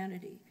with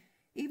humanity.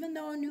 Even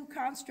though a new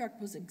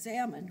construct was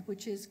examined,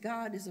 which is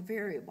God is a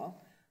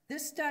variable,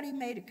 this study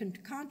made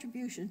a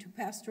contribution to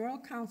pastoral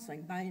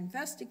counseling by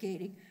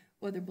investigating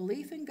whether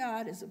belief in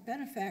God as a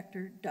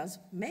benefactor does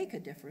make a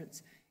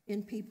difference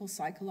in people's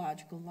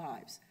psychological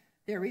lives.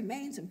 There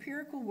remains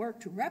empirical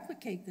work to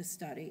replicate this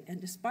study, and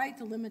despite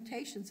the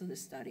limitations of the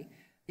study,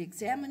 the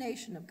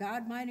examination of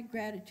God-minded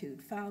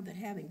gratitude found that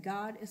having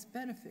God as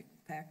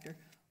benefactor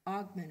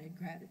augmented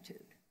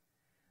gratitude.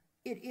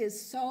 It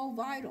is so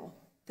vital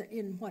that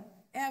in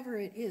whatever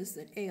it is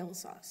that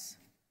ails us,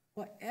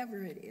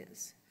 whatever it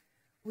is,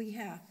 we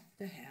have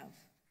to have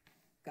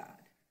God.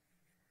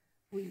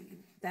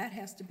 That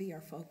has to be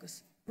our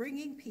focus,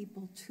 bringing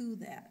people to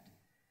that.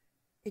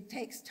 It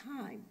takes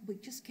time. We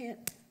just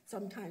can't,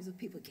 sometimes if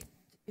people get,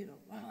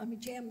 well, let me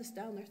jam this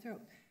down their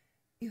throat.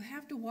 You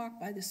have to walk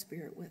by the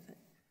Spirit with it.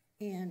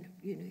 And,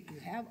 you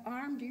have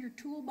your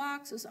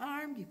toolbox is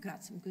armed, you've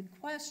got some good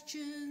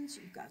questions,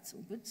 you've got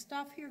some good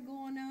stuff here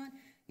going on,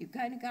 you've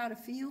kind of got a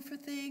feel for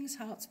things,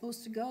 how it's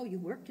supposed to go,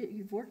 you've worked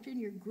in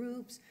your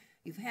groups,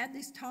 you've had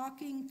these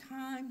talking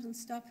times and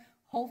stuff.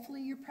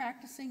 Hopefully you're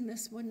practicing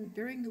this one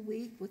during the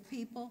week with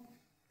people.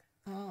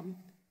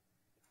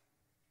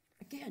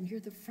 Again, you're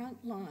the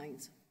front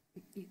lines.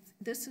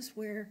 This is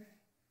where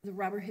the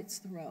rubber hits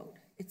the road.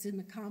 It's in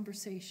the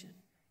conversation.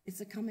 It's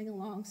the coming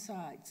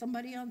alongside.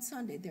 Somebody on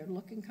Sunday, they're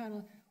looking kind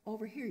of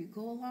over here. You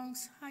go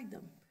alongside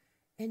them,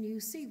 and you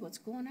see what's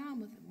going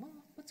on with them.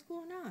 Well, what's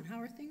going on? How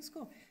are things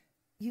going?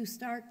 You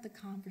start the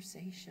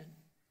conversation,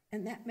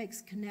 and that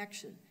makes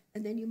connection.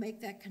 And then you make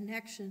that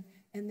connection,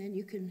 and then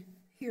you can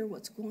hear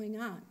what's going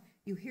on.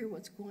 You hear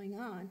what's going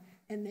on,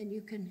 and then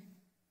you can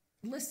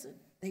listen.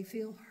 They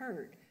feel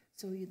heard.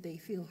 So they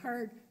feel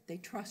heard, they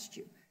trust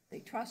you. They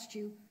trust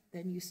you,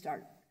 then you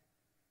start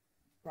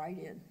right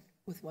in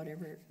with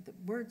whatever the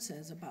word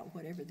says about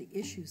whatever the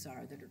issues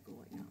are that are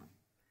going on.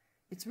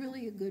 It's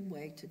really a good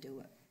way to do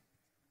it.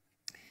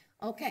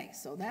 Okay,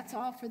 so that's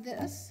all for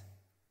this.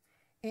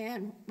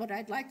 And what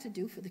I'd like to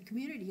do for the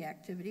community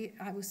activity,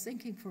 I was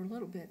thinking for a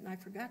little bit, and I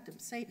forgot to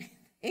say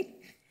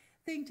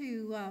anything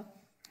to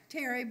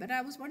Terry, but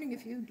I was wondering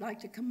if you'd like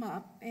to come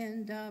up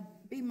and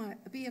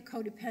be a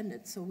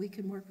codependent so we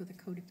can work with a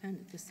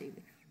codependent this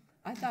evening.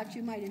 I thought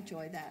you might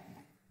enjoy that.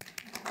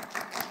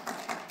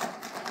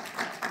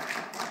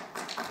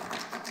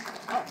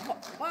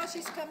 While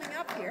she's coming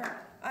up here,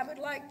 I would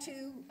like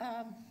to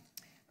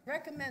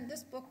recommend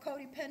this book,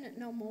 Codependent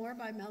No More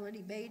by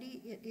Melody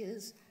Beatty. It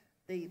is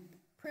the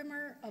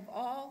primer of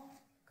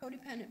all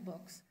codependent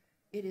books.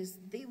 It is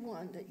the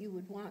one that you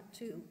would want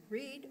to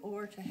read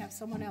or to have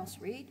someone else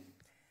read.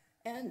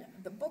 And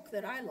the book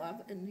that I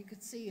love, and you can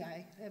see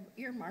I have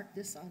earmarked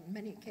this on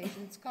many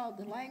occasions, it's called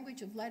The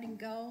Language of Letting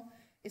Go.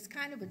 It's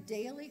kind of a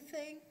daily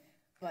thing,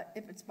 but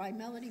if it's by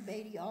Melody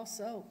Beatty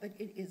also, but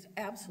it is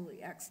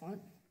absolutely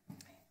excellent.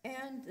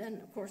 And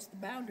then, of course, the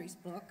Boundaries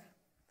book.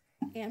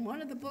 And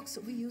one of the books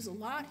that we use a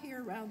lot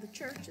here around the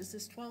church is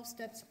this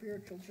 12-Step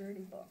Spiritual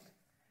Journey book.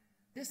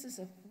 This is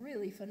a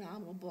really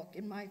phenomenal book.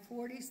 In my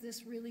 40s,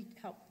 this really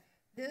helped.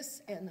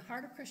 This and The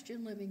Heart of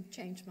Christian Living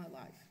changed my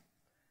life.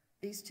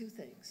 These two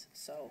things.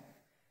 So,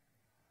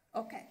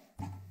 okay.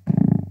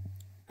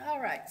 All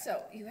right,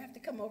 so you have to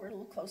come over a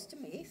little close to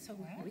me so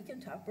we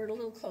can talk. We're a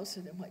little closer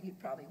than what you'd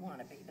probably want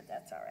to be, but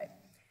that's all right.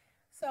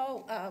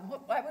 So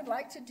what I would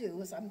like to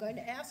do is I'm going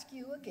to ask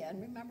you again,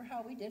 remember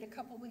how we did a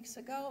couple weeks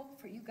ago,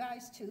 for you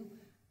guys to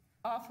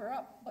offer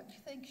up what you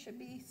think should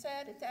be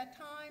said at that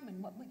time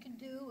and what we can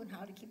do and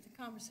how to keep the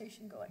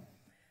conversation going.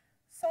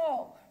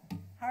 So,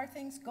 how are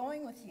things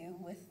going with you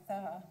with,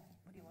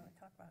 what do you want to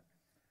talk about?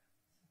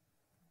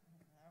 I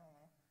don't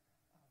know.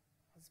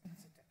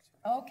 Husband's addiction.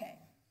 Okay.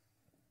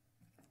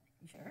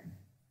 You sure?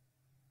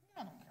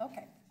 Yeah.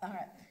 Okay, all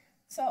right.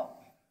 So,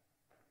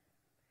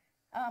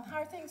 How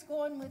are things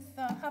going with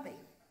hubby?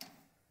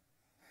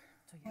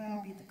 So you're Well-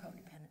 gonna be the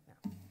codependent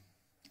now.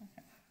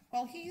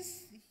 Well,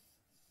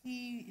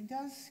 he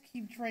does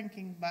keep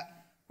drinking, but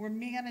we're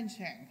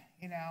managing,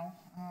 you know,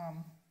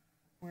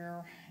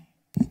 we're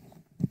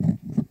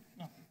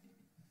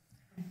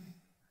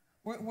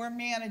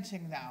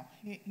managing though,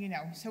 you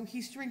know, so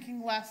he's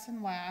drinking less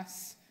and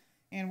less,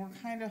 and we're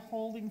kind of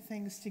holding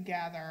things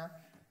together,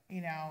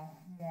 you know,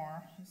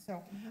 more.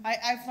 So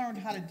I've learned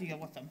how to deal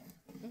with him.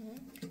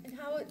 And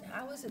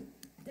how is it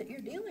that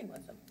you're dealing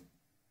with him?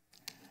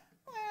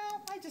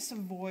 Well, I just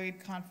avoid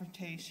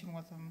confrontation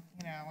with him,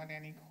 you know, at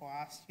any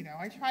cost. You know,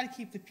 I try to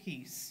keep the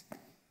peace.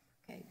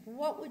 Okay,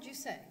 what would you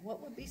say?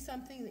 What would be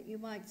something that you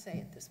might say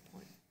at this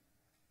point?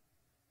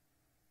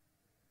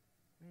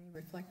 Any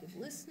reflective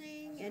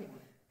listening,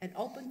 an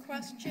open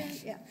question?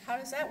 Yeah, how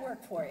does that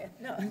work for you?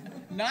 No.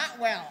 Not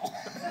well.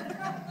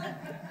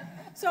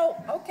 So,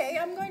 okay,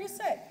 I'm going to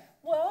say,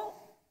 well,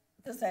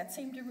 does that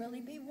seem to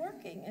really be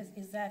working?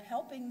 Is that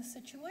helping the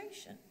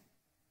situation?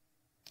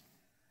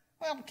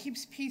 Well, it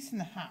keeps peace in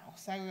the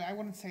house. I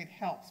wouldn't say it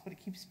helps, but it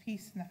keeps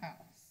peace in the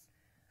house.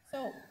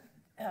 So,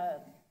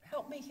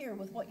 help me here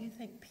with what you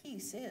think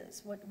peace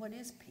is. What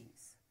is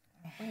peace?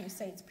 When you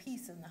say it's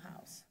peace in the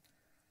house?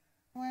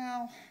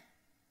 Well,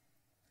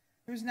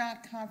 there's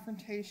not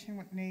confrontation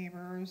with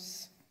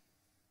neighbors.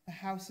 The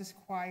house is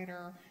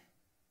quieter,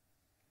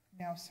 you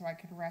know, so I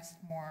could rest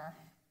more.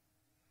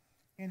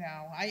 You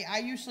know, I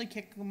usually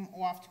kick them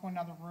off to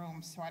another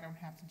room so I don't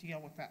have to deal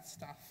with that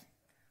stuff.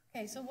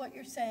 Okay, so what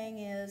you're saying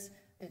is,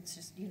 it's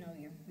just, you know,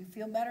 you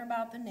feel better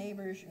about the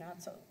neighbors, you're not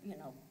so, you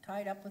know,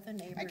 tied up with the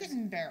neighbors. I get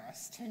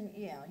embarrassed. And,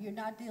 yeah, you're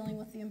not dealing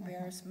with the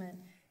embarrassment,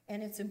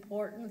 and it's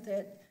important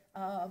that,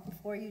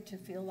 for you to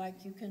feel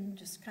like you can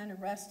just kind of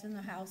rest in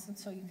the house, and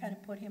so you kind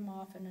of put him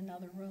off in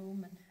another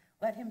room and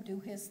let him do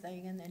his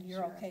thing, and then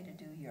you're okay to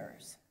do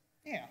yours.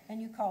 Yeah,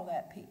 And you call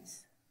that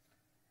peace.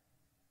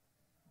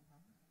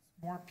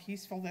 more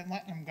peaceful than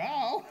letting him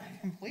go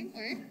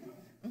completely.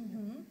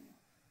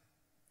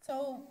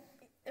 So,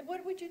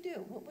 what would you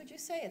do? What would you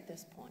say at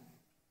this point?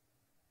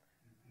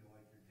 You feel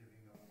like you're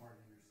giving up part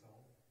of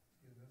yourself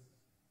in this?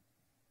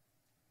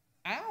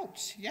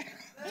 Ouch, yeah.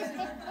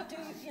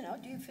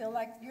 Do you feel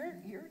like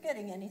you're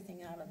getting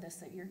anything out of this,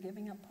 that you're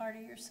giving up part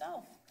of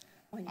yourself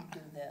when you do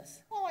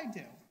this? Well, I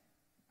do,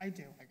 I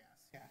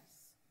guess,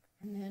 yes.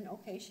 And then,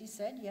 okay, she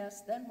said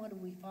yes, then what do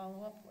we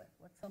follow up with?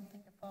 What's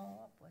something to follow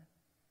up with?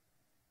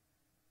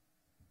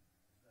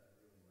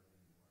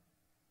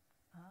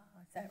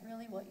 Is that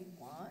really what you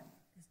want?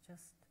 Is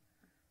just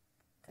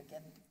to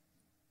get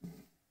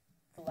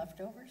the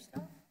leftover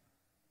stuff?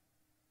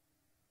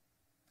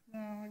 No,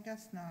 I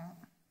guess not.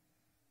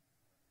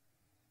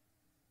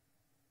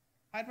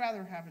 I'd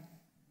rather have it,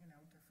 you know,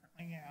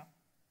 differently, yeah.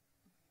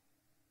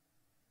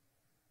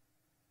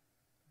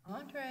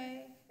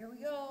 Entree, here we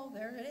go,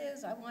 there it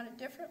is, I want it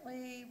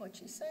differently, what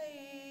she's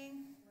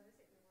saying.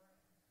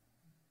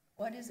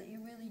 What is it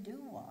you really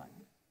do want?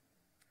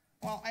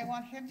 Well, I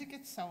want him to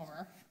get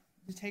sober,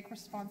 to take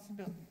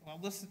responsibility. Well,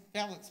 listen,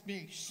 now it's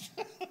me.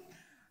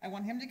 I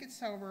want him to get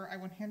sober. I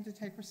want him to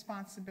take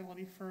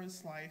responsibility for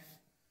his life.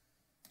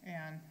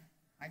 And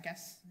I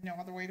guess no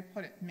other way to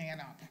put it, man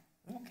up.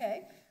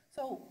 Okay,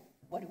 so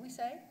what do we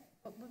say?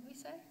 What would we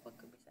say? What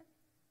could we say?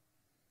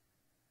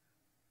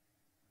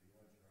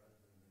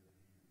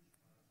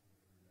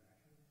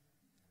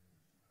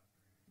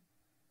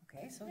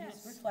 Okay, so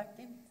just Yes.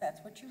 reflective,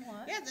 that's what you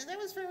want? Yeah, that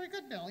was very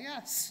good, Bill,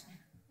 yes.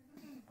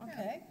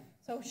 Okay,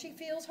 so she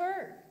feels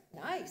heard.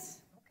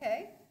 Nice.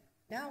 Okay,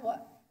 now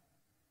what?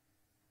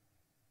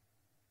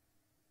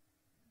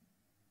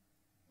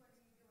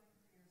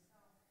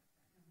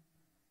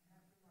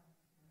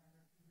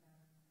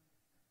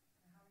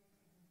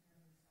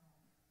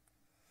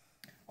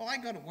 Well, I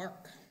go to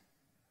work.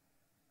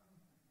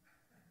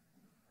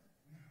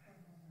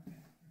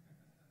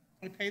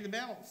 I pay the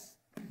bills.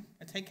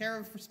 I take care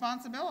of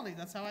responsibility.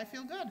 That's how I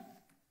feel good.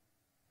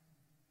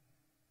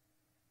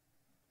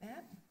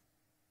 Matt?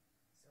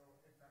 So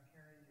if I'm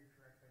hearing you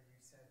correctly, you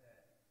said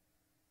that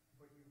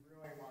what you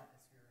really want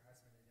is for your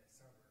husband to get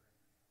sober.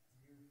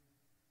 Do you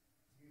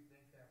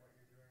think that what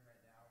you're doing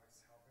right now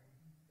is helping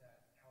you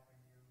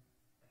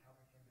and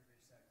helping him to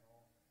reach that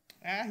goal?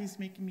 Ah, he's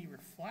making me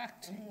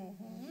reflect.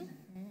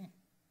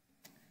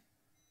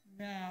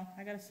 No,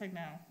 I gotta say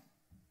no.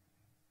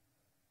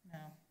 No.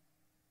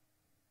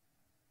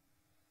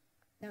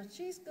 Now,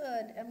 she's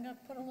good, I'm gonna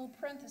put a little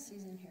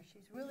parentheses in here.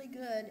 She's really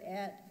good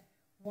at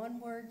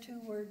one-word,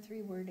 two-word,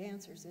 three-word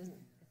answers, isn't it?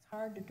 It's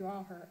hard to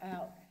draw her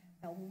out.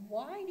 Now,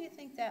 why do you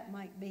think that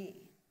might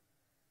be?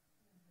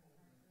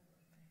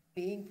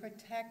 Being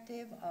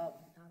protective of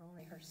not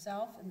only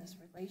herself in this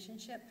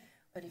relationship,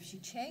 but if she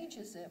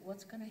changes it,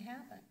 what's gonna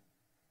happen?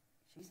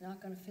 She's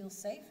not gonna feel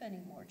safe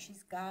anymore.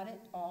 She's got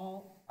it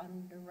all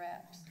under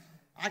wraps.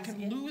 I could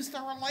lose the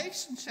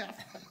relationship.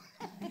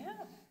 Yeah,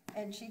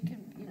 and she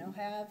can, you know,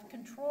 have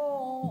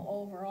control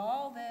over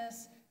all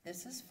this.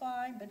 This is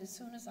fine, but as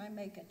soon as I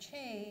make a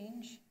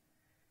change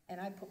and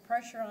I put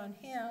pressure on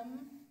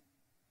him,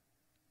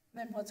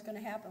 Then what's gonna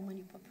happen when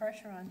you put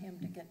pressure on him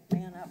to get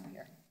man up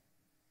here?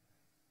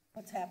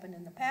 What's happened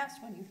in the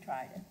past when you've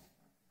tried it?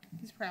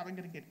 He's probably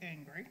gonna get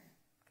angry.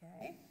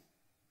 Okay?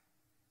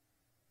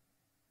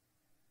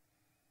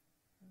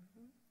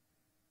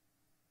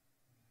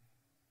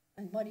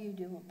 And what do you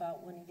do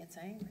about when he gets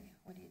angry?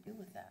 What do you do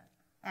with that?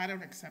 I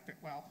don't accept it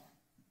well.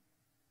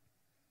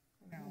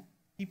 No,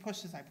 he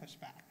pushes, I push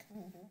back.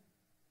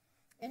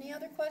 Any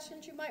other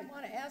questions you might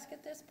want to ask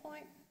at this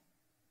point?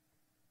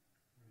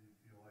 What do you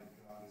feel like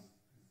God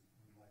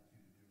would like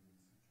you to do in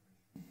this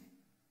situation?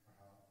 Or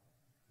how,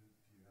 do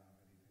you have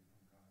anything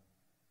from God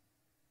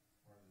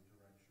as far as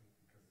direction?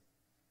 Because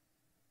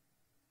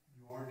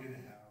you are gonna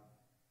have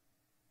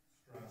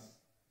stress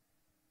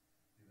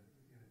in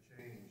a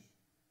change,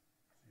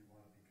 so you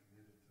wanna be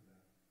committed to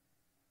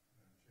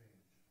that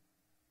change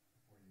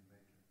before you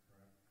make it,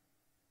 correct?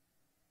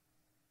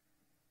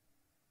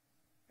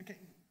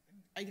 Okay,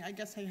 I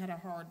guess I had a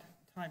hard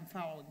time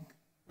following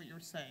what you were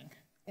saying.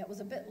 It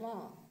was a bit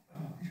long.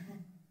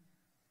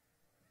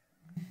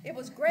 It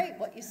was great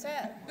what you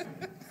said.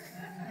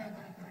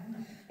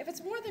 If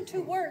it's more than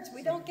 2 words,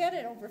 we don't get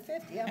it over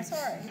 50, I'm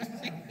sorry. You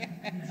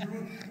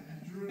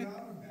drew it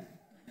out of me.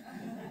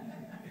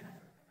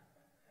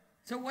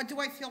 So what do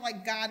I feel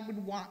like God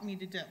would want me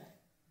to do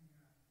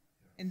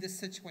in this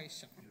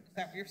situation? Is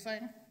that what you're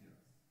saying?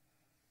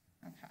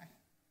 Yes. Okay.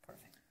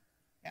 Perfect.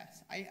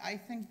 Yes, I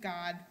think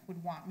God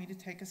would want me to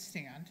take a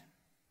stand,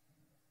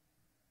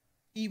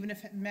 even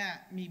if it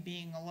meant me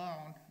being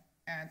alone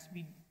and to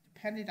be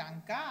dependent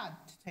on God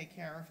to take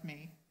care of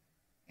me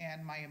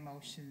and my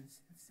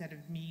emotions instead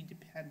of me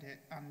dependent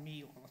on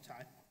me all the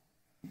time.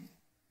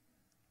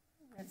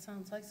 That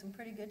sounds like some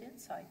pretty good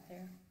insight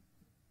there.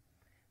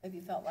 Have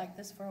you felt like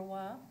this for a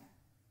while?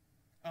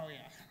 Oh,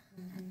 yeah,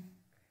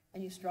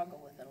 And you struggle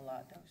with it a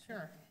lot, don't you?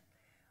 sure.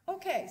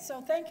 Okay,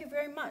 so thank you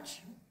very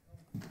much.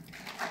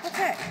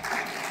 Okay.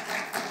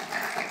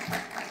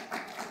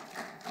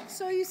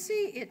 So you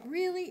see, it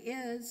really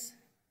is,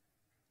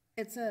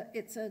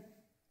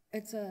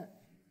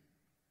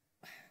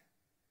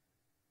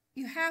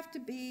 you have to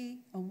be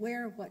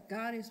aware of what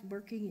God is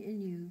working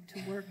in you to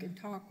work and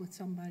talk with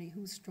somebody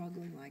who's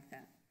struggling like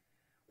that.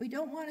 We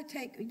don't want to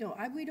take, we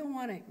don't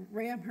want to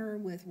ram her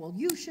with, well,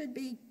 you should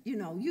be,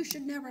 you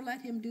should never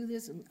let him do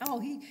this, and, oh,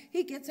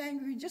 he gets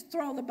angry, just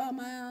throw the bum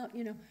out,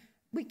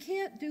 We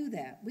can't do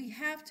that. We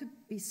have to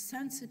be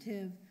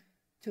sensitive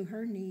to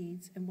her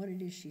needs and what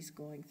it is she's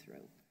going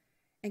through.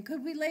 And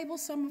could we label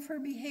some of her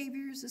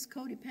behaviors as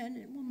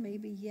codependent? Well,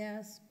 maybe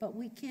yes, but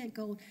we can't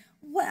go,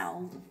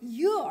 well,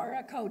 you're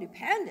a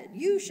codependent.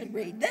 You should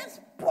read this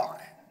book,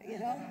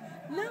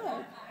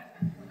 No.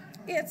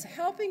 It's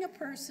helping a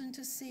person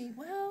to see,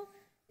 well,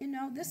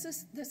 this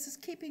is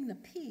keeping the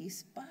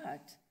peace,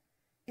 but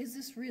is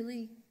this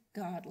really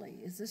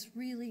godly? Is this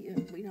really,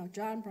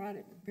 John brought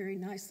it very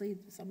nicely.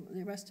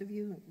 The rest of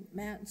you,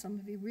 Matt and some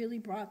of you really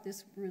brought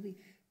this really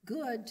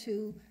good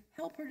to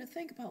help her to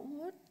think about,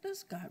 well, what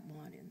does God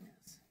want in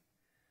this?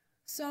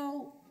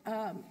 So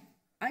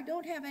I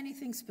don't have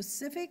anything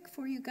specific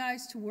for you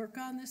guys to work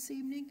on this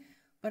evening,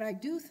 but I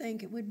do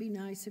think it would be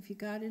nice if you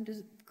got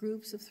into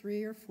groups of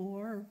 3 or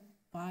 4 or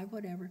 5,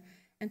 whatever,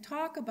 and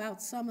talk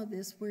about some of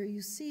this where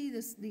you see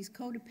these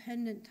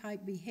codependent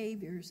type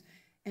behaviors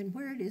and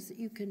where it is that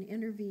you can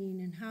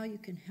intervene and how you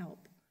can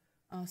help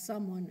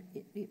someone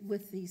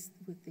with these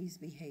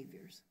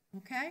behaviors,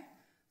 okay?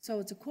 So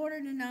it's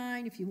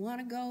 8:45. If you want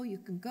to go, you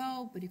can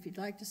go, but if you'd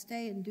like to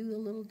stay and do a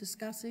little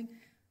discussing,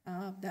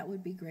 that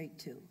would be great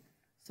too.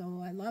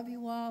 So I love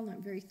you all, and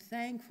I'm very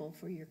thankful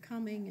for your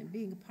coming and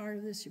being a part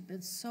of this. You've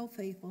been so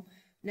faithful.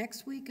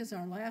 Next week is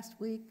our last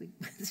week.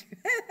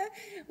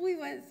 We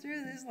went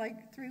through this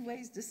like 3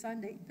 ways to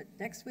Sunday, but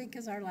next week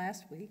is our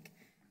last week.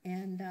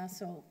 And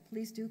so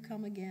please do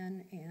come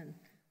again, and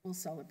we'll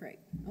celebrate,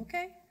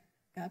 okay?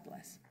 God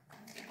bless.